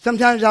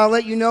 Sometimes I'll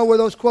let you know where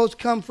those quotes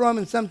come from,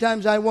 and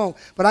sometimes I won't.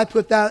 But I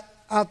put that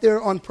out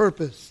there on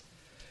purpose.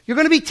 You're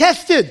going to be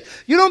tested.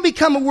 You don't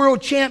become a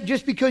world champ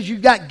just because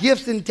you've got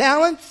gifts and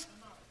talents.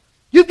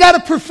 You've got to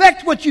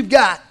perfect what you've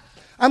got.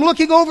 I'm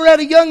looking over at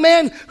a young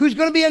man who's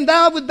going to be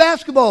involved with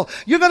basketball.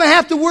 You're going to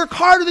have to work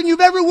harder than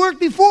you've ever worked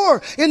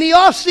before in the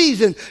off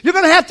season. You're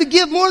going to have to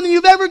give more than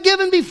you've ever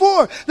given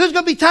before. There's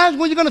going to be times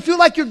when you're going to feel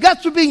like your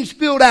guts are being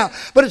spilled out.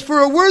 But it's for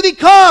a worthy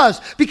cause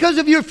because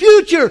of your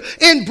future.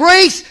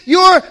 Embrace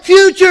your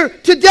future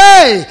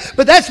today.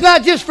 But that's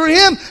not just for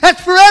him.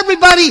 That's for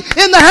everybody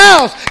in the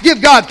house. Give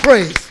God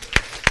praise.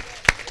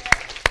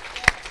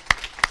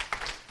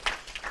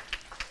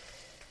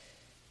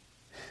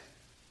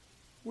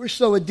 We're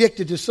so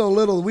addicted to so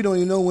little we don't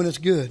even know when it's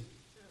good.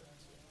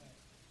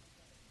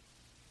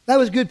 That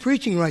was good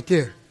preaching right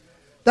there.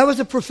 That was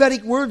a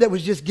prophetic word that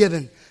was just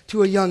given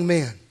to a young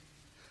man.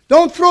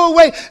 Don't throw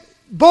away,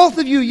 both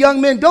of you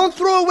young men, don't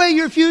throw away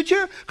your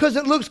future because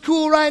it looks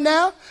cool right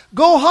now.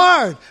 Go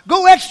hard.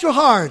 Go extra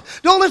hard.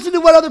 Don't listen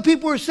to what other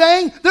people are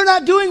saying. They're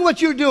not doing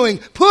what you're doing.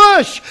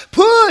 Push.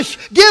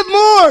 Give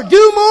more.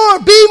 Do more.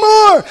 Be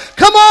more.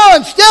 Come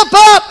on. Step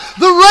up.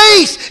 The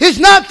race is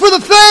not for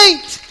the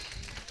faint.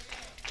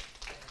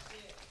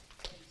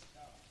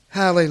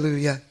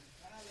 Hallelujah.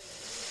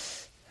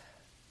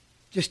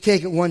 Just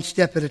take it one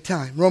step at a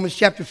time. Romans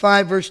chapter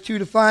 5, verse 2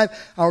 to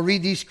 5. I'll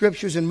read these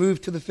scriptures and move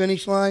to the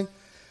finish line.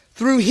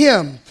 Through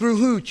him, through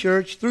who,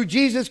 church? Through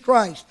Jesus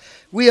Christ.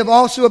 We have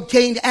also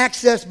obtained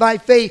access by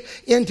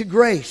faith into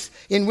grace,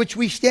 in which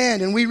we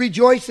stand, and we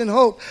rejoice in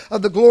hope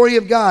of the glory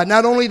of God.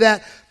 Not only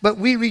that, but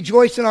we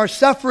rejoice in our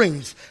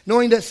sufferings,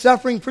 knowing that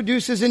suffering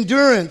produces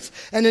endurance,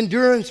 and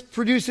endurance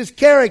produces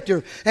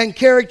character, and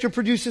character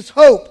produces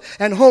hope,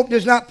 and hope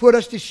does not put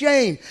us to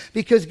shame,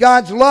 because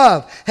God's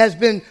love has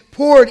been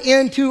poured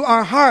into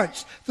our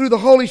hearts through the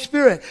Holy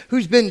Spirit,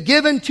 who's been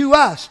given to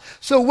us.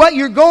 So what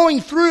you're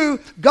going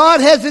through,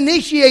 God has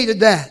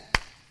initiated that.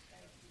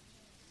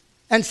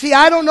 And see,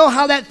 I don't know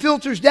how that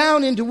filters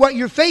down into what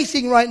you're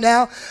facing right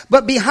now,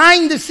 but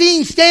behind the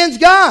scenes stands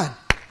God.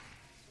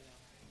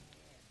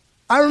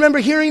 I remember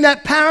hearing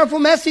that powerful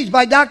message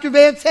by Dr.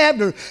 Vance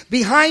Havner.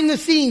 Behind the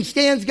scenes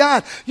stands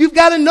God. You've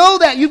got to know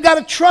that. You've got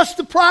to trust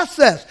the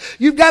process.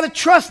 You've got to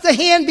trust the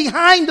hand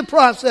behind the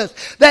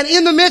process. That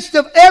in the midst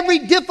of every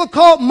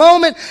difficult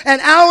moment and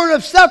hour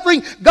of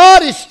suffering,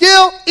 God is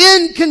still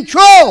in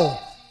control.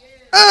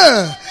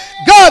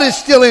 God is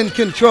still in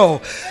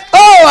control.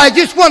 Oh, I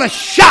just want to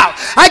shout.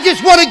 I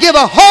just want to give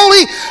a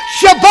holy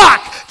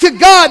Shabbat to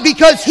God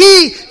because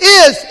He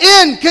is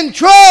in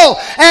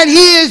control, and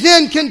He is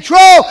in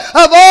control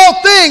of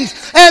all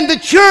things, and the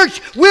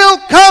church will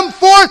come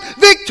forth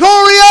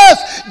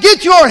victorious.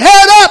 Get your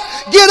head up.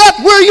 Get up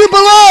where you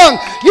belong.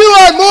 You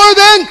are more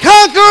than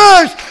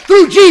conquerors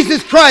through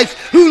Jesus Christ,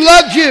 who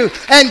loved you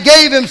and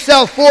gave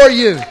Himself for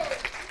you.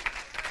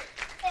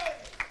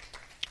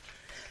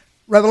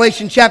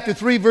 Revelation chapter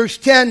 3 verse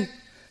 10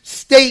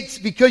 states,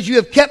 because you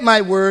have kept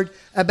my word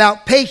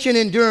about patient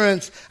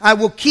endurance, I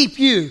will keep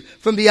you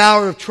from the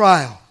hour of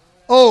trial.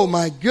 Oh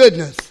my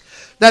goodness,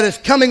 that is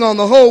coming on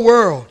the whole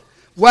world.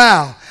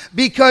 Wow.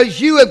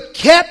 Because you have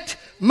kept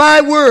my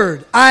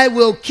word, I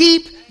will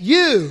keep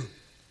you.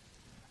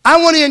 I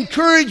want to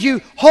encourage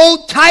you,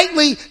 hold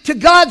tightly to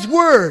God's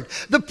word.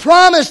 The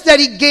promise that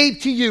He gave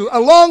to you a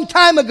long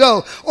time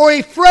ago, or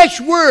a fresh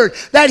word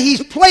that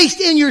He's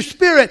placed in your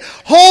spirit.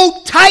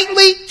 Hold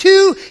tightly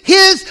to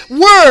His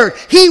word.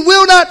 He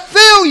will not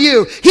fail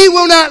you. He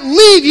will not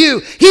leave you.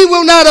 He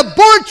will not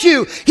abort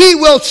you. He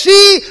will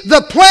see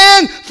the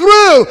plan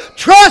through.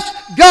 Trust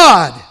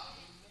God.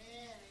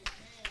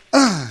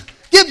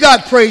 Give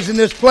God praise in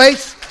this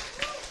place.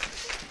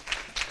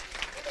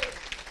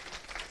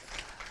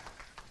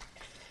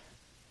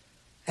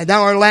 And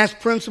now our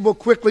last principle,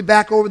 quickly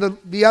back over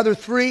the other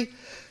three.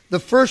 The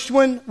first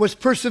one was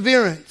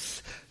perseverance.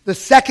 The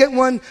second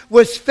one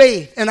was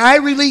faith. And I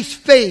release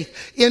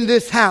faith in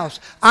this house.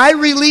 I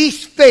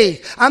release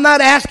faith. I'm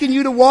not asking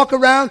you to walk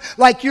around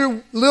like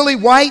you're lily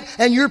white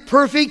and you're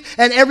perfect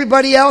and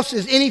everybody else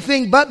is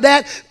anything but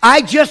that.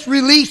 I just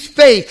release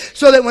faith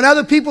so that when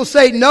other people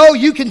say no,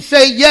 you can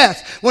say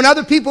yes. When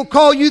other people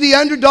call you the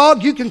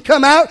underdog, you can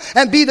come out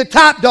and be the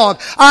top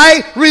dog.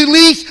 I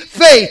release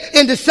faith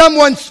into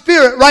someone's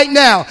spirit right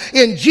now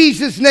in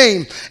Jesus'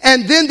 name.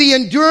 And then the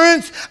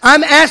endurance,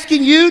 I'm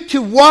asking you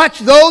to watch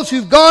those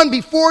who've gone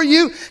before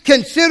you,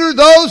 consider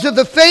those of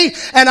the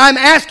faith, and I'm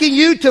asking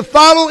you to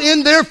follow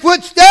in their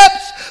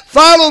footsteps.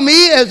 Follow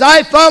me as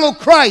I follow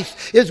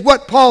Christ, is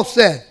what Paul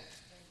said.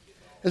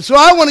 And so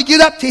I want to get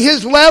up to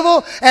his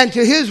level and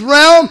to his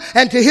realm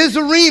and to his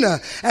arena.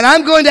 And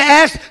I'm going to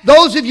ask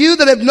those of you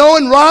that have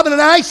known Robin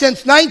and I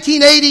since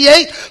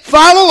 1988,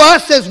 follow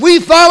us as we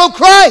follow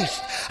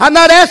Christ. I'm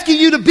not asking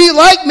you to be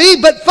like me,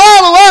 but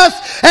follow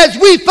us as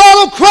we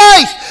follow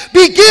Christ.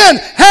 Begin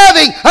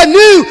having a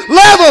new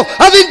level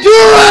of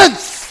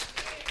endurance.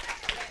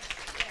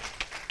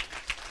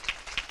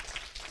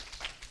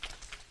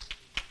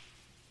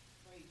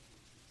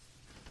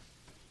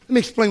 Let me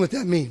explain what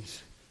that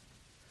means.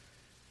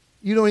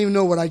 You don't even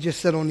know what I just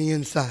said on the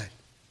inside.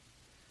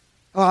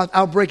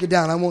 I'll break it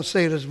down. I won't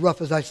say it as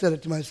rough as I said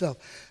it to myself.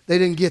 They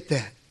didn't get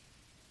that.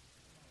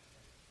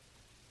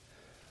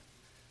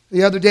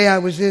 The other day I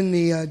was in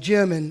the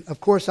gym, and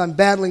of course I'm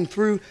battling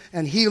through,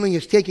 and healing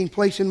is taking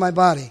place in my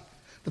body.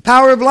 The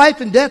power of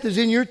life and death is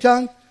in your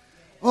tongue.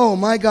 Oh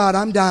my God,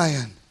 I'm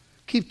dying.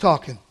 Keep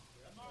talking.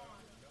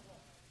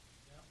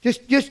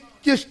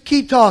 Just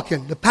keep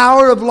talking. The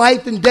power of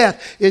life and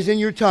death is in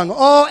your tongue.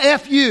 Oh,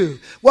 F you.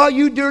 Well,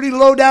 you dirty,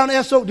 low-down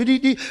S-O.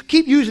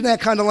 Keep using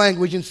that kind of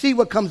language and see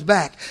what comes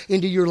back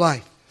into your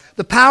life.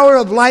 The power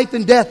of life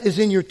and death is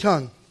in your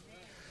tongue.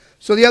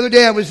 So the other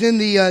day I was in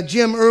the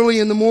gym early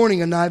in the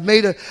morning, and I've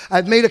made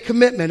a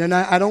commitment, and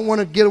I don't want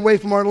to get away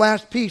from our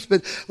last piece,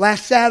 but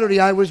last Saturday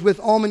I was with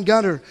Almond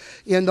Gunner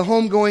in the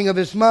homegoing of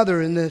his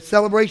mother in the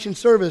celebration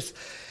service,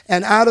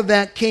 and out of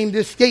that came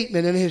this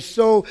statement, and it has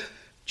so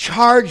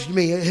charged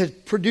me. It has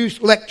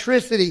produced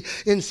electricity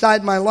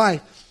inside my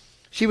life.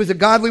 She was a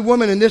godly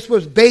woman, and this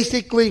was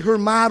basically her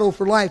motto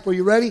for life. Are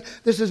you ready?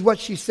 This is what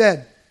she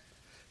said.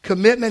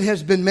 Commitment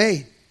has been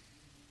made.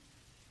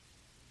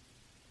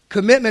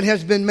 Commitment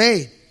has been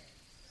made.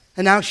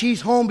 And now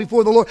she's home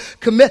before the Lord.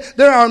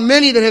 There are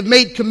many that have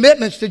made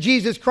commitments to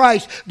Jesus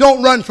Christ.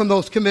 Don't run from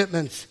those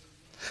commitments.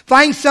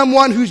 Find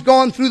someone who's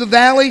gone through the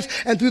valleys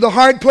and through the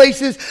hard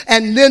places,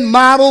 and then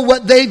model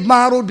what they've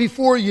modeled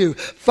before you.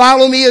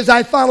 Follow me as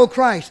I follow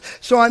Christ.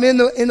 So I'm in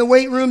the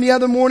weight room the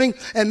other morning,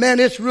 and man,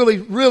 it's really,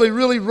 really,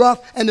 really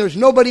rough, and there's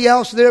nobody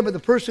else there but the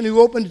person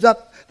who opens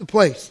up the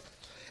place.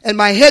 And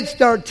my head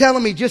started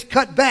telling me, just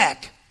cut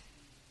back.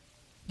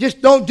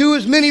 Just don't do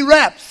as many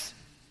reps.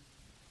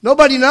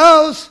 Nobody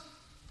knows.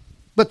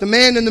 But the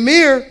man in the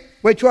mirror,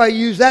 wait till I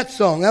use that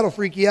song. That'll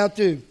freak you out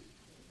too.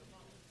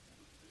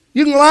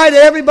 You can lie to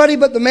everybody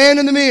but the man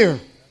in the mirror.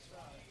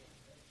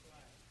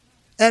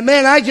 And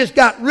man, I just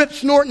got ripped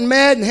snorting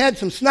mad and had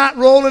some snot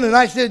rolling, and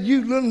I said,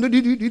 you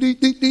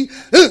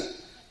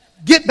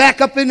get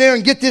back up in there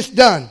and get this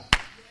done.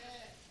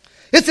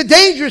 It's a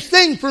dangerous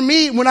thing for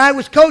me when I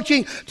was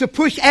coaching to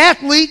push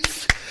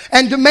athletes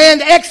and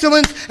demand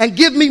excellence and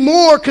give me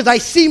more because I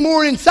see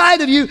more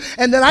inside of you,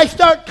 and then I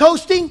start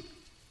coasting,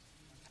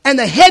 and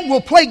the head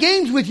will play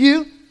games with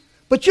you.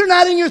 But you're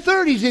not in your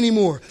 30s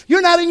anymore.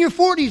 You're not in your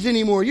 40s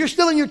anymore. You're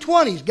still in your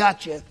 20s.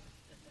 Gotcha.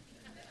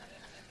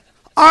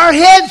 Our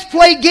heads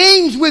play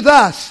games with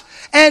us,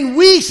 and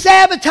we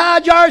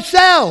sabotage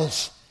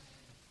ourselves.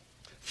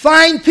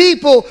 Find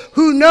people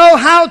who know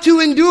how to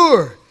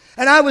endure.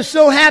 And I was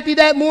so happy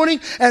that morning,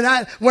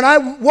 and when I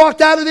walked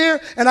out of there,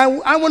 and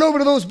I went over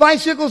to those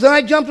bicycles, and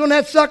I jumped on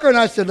that sucker, and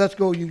I said, let's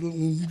go. You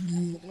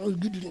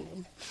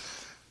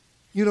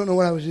don't know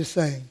what I was just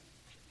saying.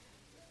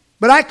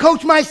 But I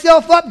coach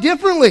myself up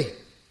differently.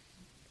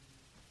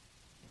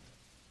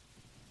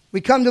 We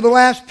come to the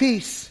last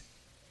piece.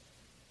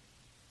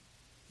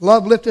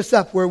 Love lifts us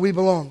up where we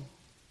belong.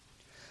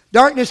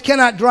 Darkness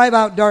cannot drive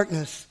out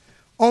darkness.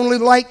 Only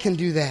light can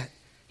do that.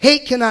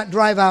 Hate cannot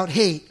drive out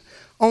hate.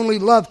 Only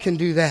love can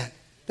do that.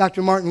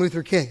 Dr. Martin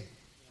Luther King.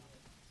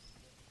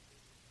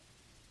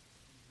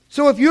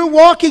 So if you're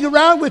walking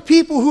around with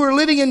people who are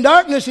living in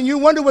darkness and you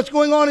wonder what's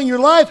going on in your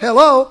life,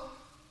 hello.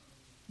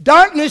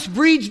 Darkness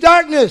breeds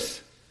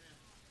darkness.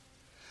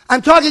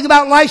 I'm talking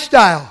about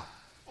lifestyle.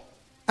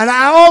 And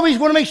I always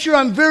want to make sure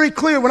I'm very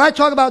clear. When I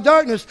talk about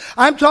darkness,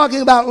 I'm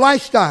talking about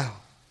lifestyle.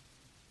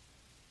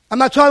 I'm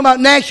not talking about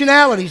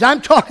nationalities.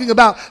 I'm talking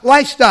about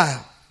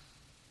lifestyle.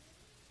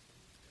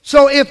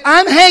 So if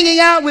I'm hanging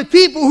out with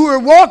people who are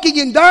walking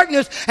in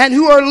darkness and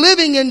who are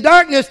living in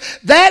darkness,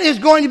 that is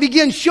going to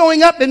begin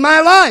showing up in my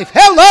life.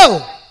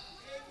 Hello!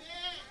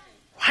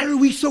 Why are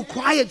we so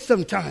quiet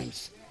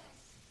sometimes?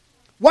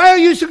 Why are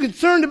you so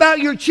concerned about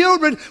your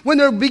children when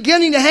they're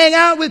beginning to hang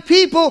out with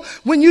people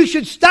when you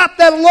should stop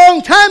that a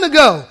long time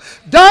ago?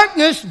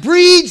 Darkness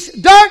breeds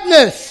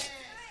darkness.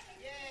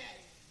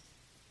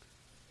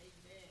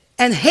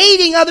 And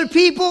hating other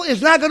people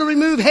is not going to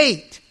remove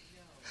hate.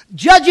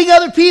 Judging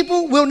other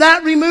people will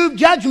not remove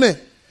judgment.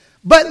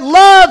 But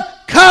love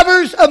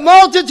covers a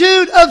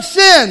multitude of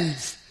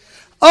sins.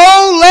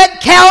 Oh,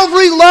 let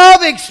Calvary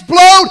love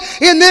explode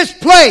in this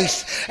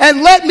place.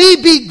 And let me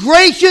be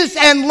gracious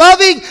and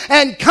loving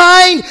and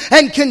kind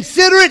and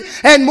considerate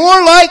and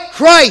more like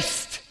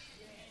Christ.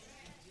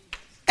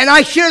 And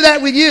I share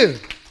that with you.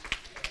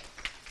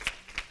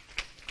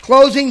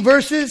 Closing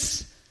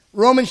verses.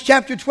 Romans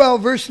chapter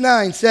 12 verse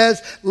 9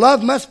 says,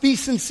 love must be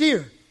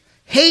sincere.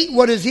 Hate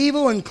what is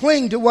evil and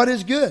cling to what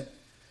is good.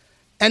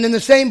 And in the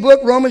same book,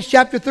 Romans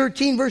chapter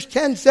 13 verse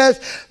 10 says,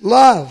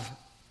 love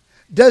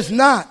does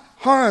not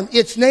harm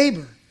its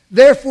neighbor.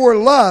 Therefore,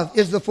 love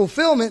is the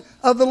fulfillment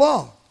of the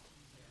law.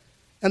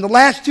 And the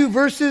last two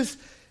verses,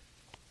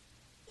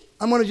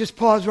 I'm going to just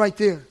pause right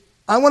there.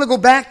 I want to go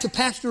back to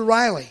Pastor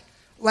Riley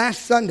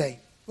last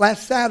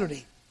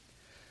Saturday.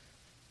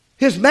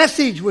 His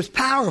message was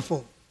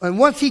powerful. And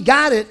once he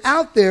got it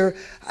out there,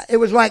 it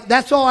was like,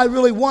 that's all I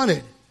really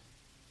wanted.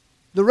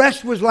 The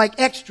rest was like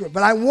extra,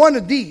 but I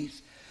wanted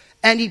these.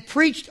 And he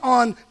preached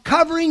on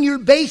covering your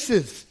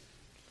bases.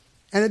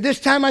 And at this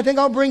time, I think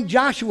I'll bring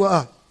Joshua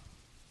up.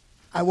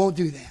 I won't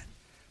do that.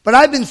 But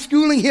I've been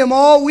schooling him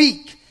all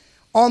week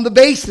on the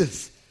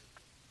basis,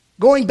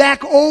 going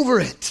back over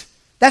it.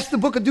 That's the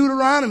book of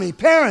Deuteronomy.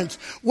 Parents,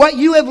 what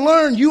you have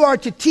learned, you are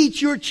to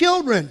teach your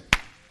children.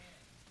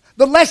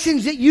 The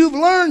lessons that you've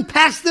learned,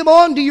 pass them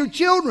on to your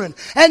children.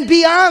 And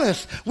be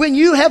honest. When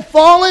you have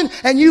fallen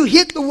and you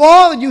hit the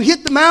wall and you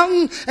hit the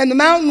mountain and the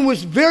mountain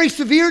was very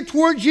severe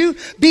towards you,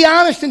 be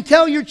honest and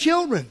tell your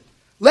children.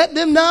 Let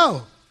them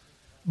know.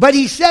 But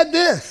he said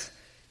this.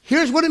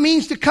 Here's what it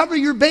means to cover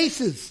your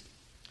bases.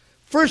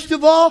 First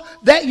of all,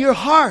 that your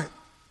heart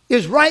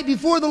is right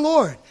before the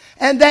Lord.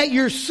 And that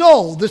your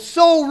soul, the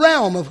soul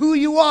realm of who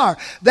you are,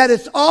 that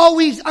it's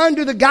always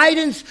under the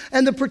guidance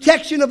and the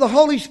protection of the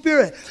Holy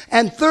Spirit.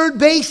 And third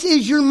base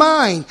is your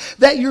mind.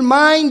 That your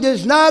mind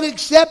does not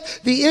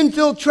accept the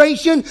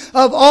infiltration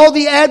of all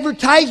the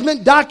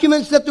advertisement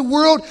documents that the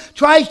world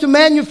tries to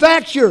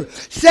manufacture.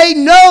 Say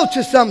no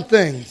to some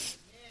things.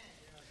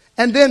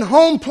 And then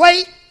home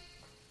plate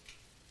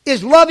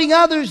is loving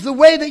others the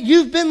way that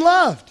you've been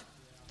loved.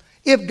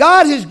 If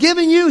God has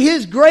given you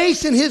His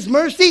grace and His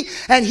mercy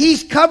and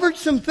He's covered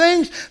some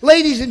things,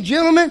 ladies and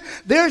gentlemen,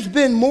 there's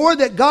been more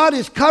that God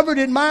has covered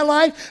in my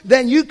life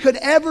than you could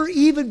ever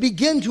even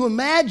begin to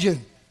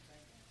imagine.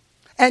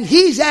 And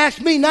He's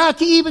asked me not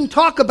to even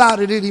talk about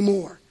it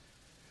anymore.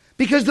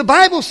 Because the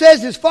Bible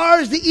says as far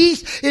as the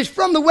east is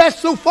from the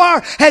west, so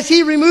far has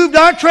He removed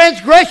our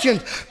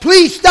transgressions.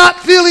 Please stop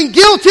feeling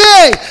guilty.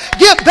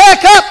 Get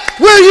back up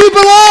where you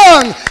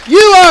belong.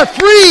 You are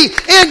free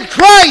in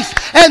Christ.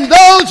 And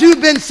those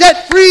who've been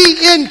set free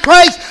in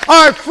Christ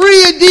are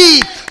free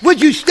indeed. Would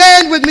you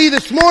stand with me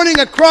this morning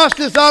across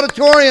this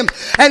auditorium?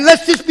 And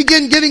let's just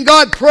begin giving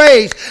God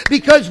praise.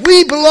 Because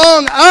we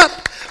belong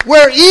up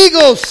where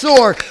eagles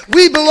soar.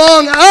 We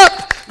belong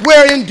up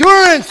where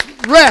endurance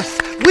rests.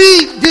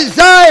 We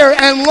desire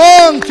and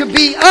long to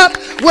be up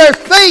where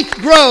faith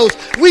grows.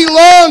 We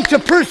long to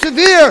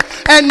persevere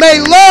and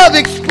may love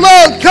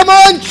explode. Come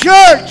on,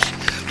 church.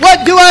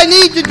 What do I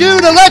need to do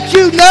to let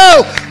you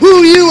know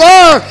who you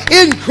are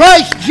in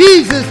Christ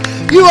Jesus?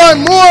 You are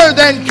more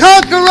than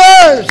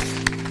conquerors.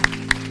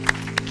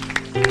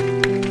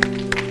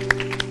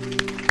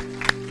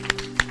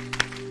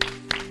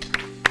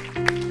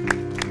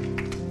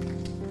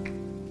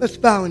 Let's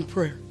bow in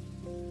prayer.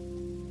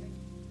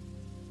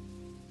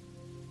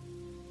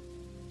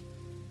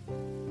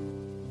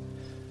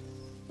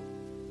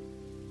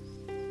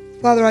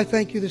 Father, I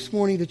thank you this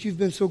morning that you've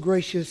been so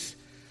gracious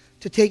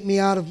to take me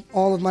out of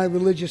all of my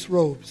religious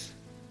robes.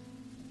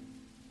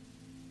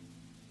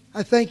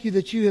 I thank you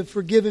that you have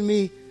forgiven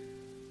me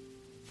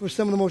for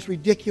some of the most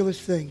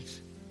ridiculous things.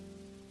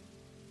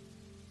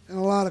 And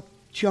a lot of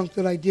junk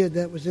that I did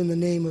that was in the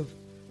name of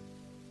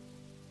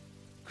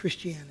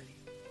Christianity.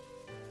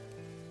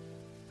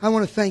 I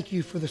want to thank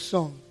you for the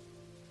song.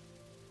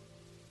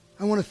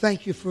 I want to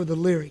thank you for the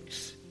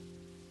lyrics.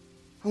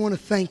 I want to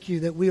thank you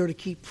that we are to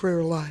keep prayer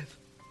alive.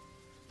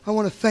 I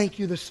want to thank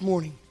you this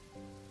morning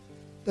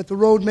that the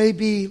road may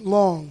be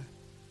long,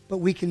 but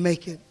we can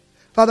make it.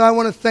 Father, I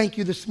want to thank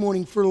you this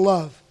morning for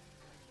love.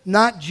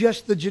 Not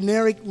just the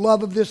generic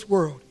love of this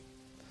world,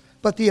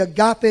 but the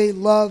agape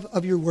love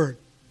of your word.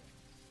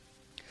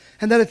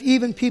 And that if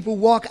even people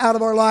walk out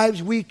of our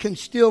lives, we can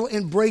still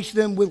embrace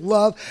them with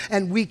love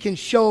and we can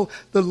show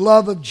the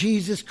love of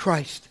Jesus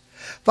Christ.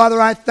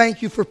 Father, I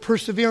thank you for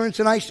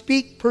perseverance, and I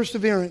speak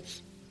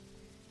perseverance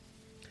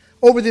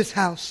over this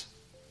house.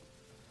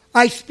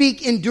 I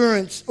speak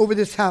endurance over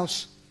this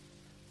house.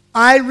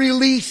 I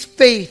release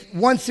faith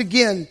once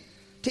again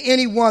to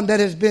anyone that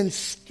has been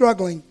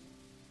struggling.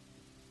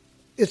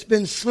 It's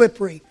been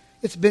slippery.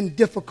 It's been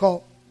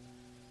difficult.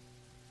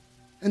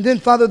 And then,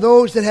 Father,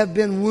 those that have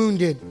been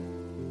wounded,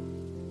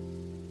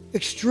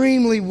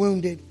 extremely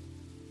wounded,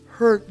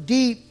 hurt,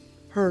 deep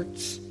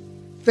hurts,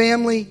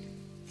 family,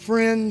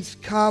 friends,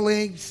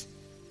 colleagues,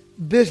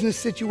 business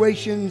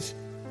situations,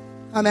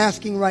 I'm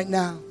asking right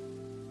now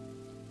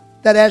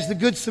that as the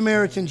Good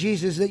Samaritan,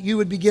 Jesus, that you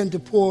would begin to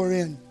pour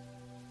in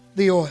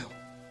the oil.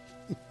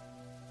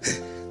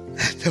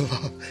 That the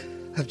love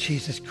of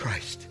Jesus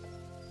Christ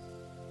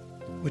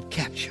would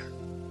capture.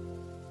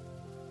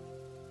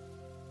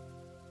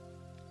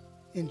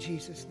 In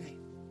Jesus' name.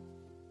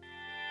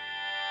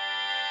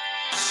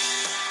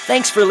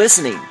 Thanks for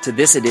listening to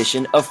this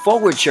edition of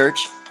Forward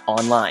Church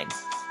Online.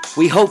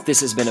 We hope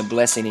this has been a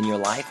blessing in your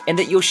life and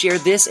that you'll share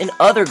this and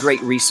other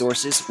great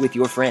resources with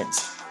your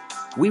friends.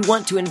 We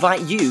want to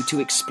invite you to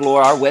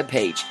explore our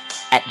webpage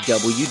at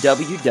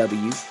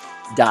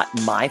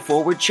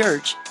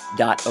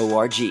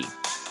www.myforwardchurch.org.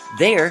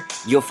 There,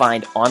 you'll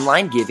find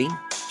online giving,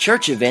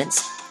 church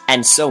events,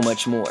 and so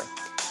much more.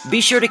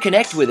 Be sure to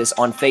connect with us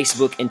on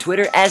Facebook and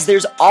Twitter, as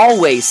there's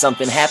always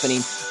something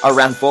happening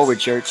around Forward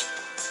Church.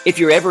 If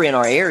you're ever in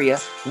our area,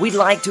 we'd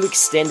like to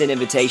extend an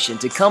invitation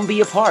to come be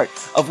a part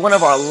of one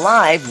of our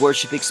live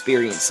worship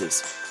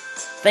experiences.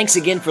 Thanks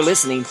again for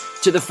listening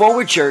to the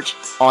Forward Church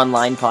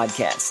Online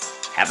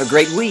Podcast. Have a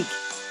great week.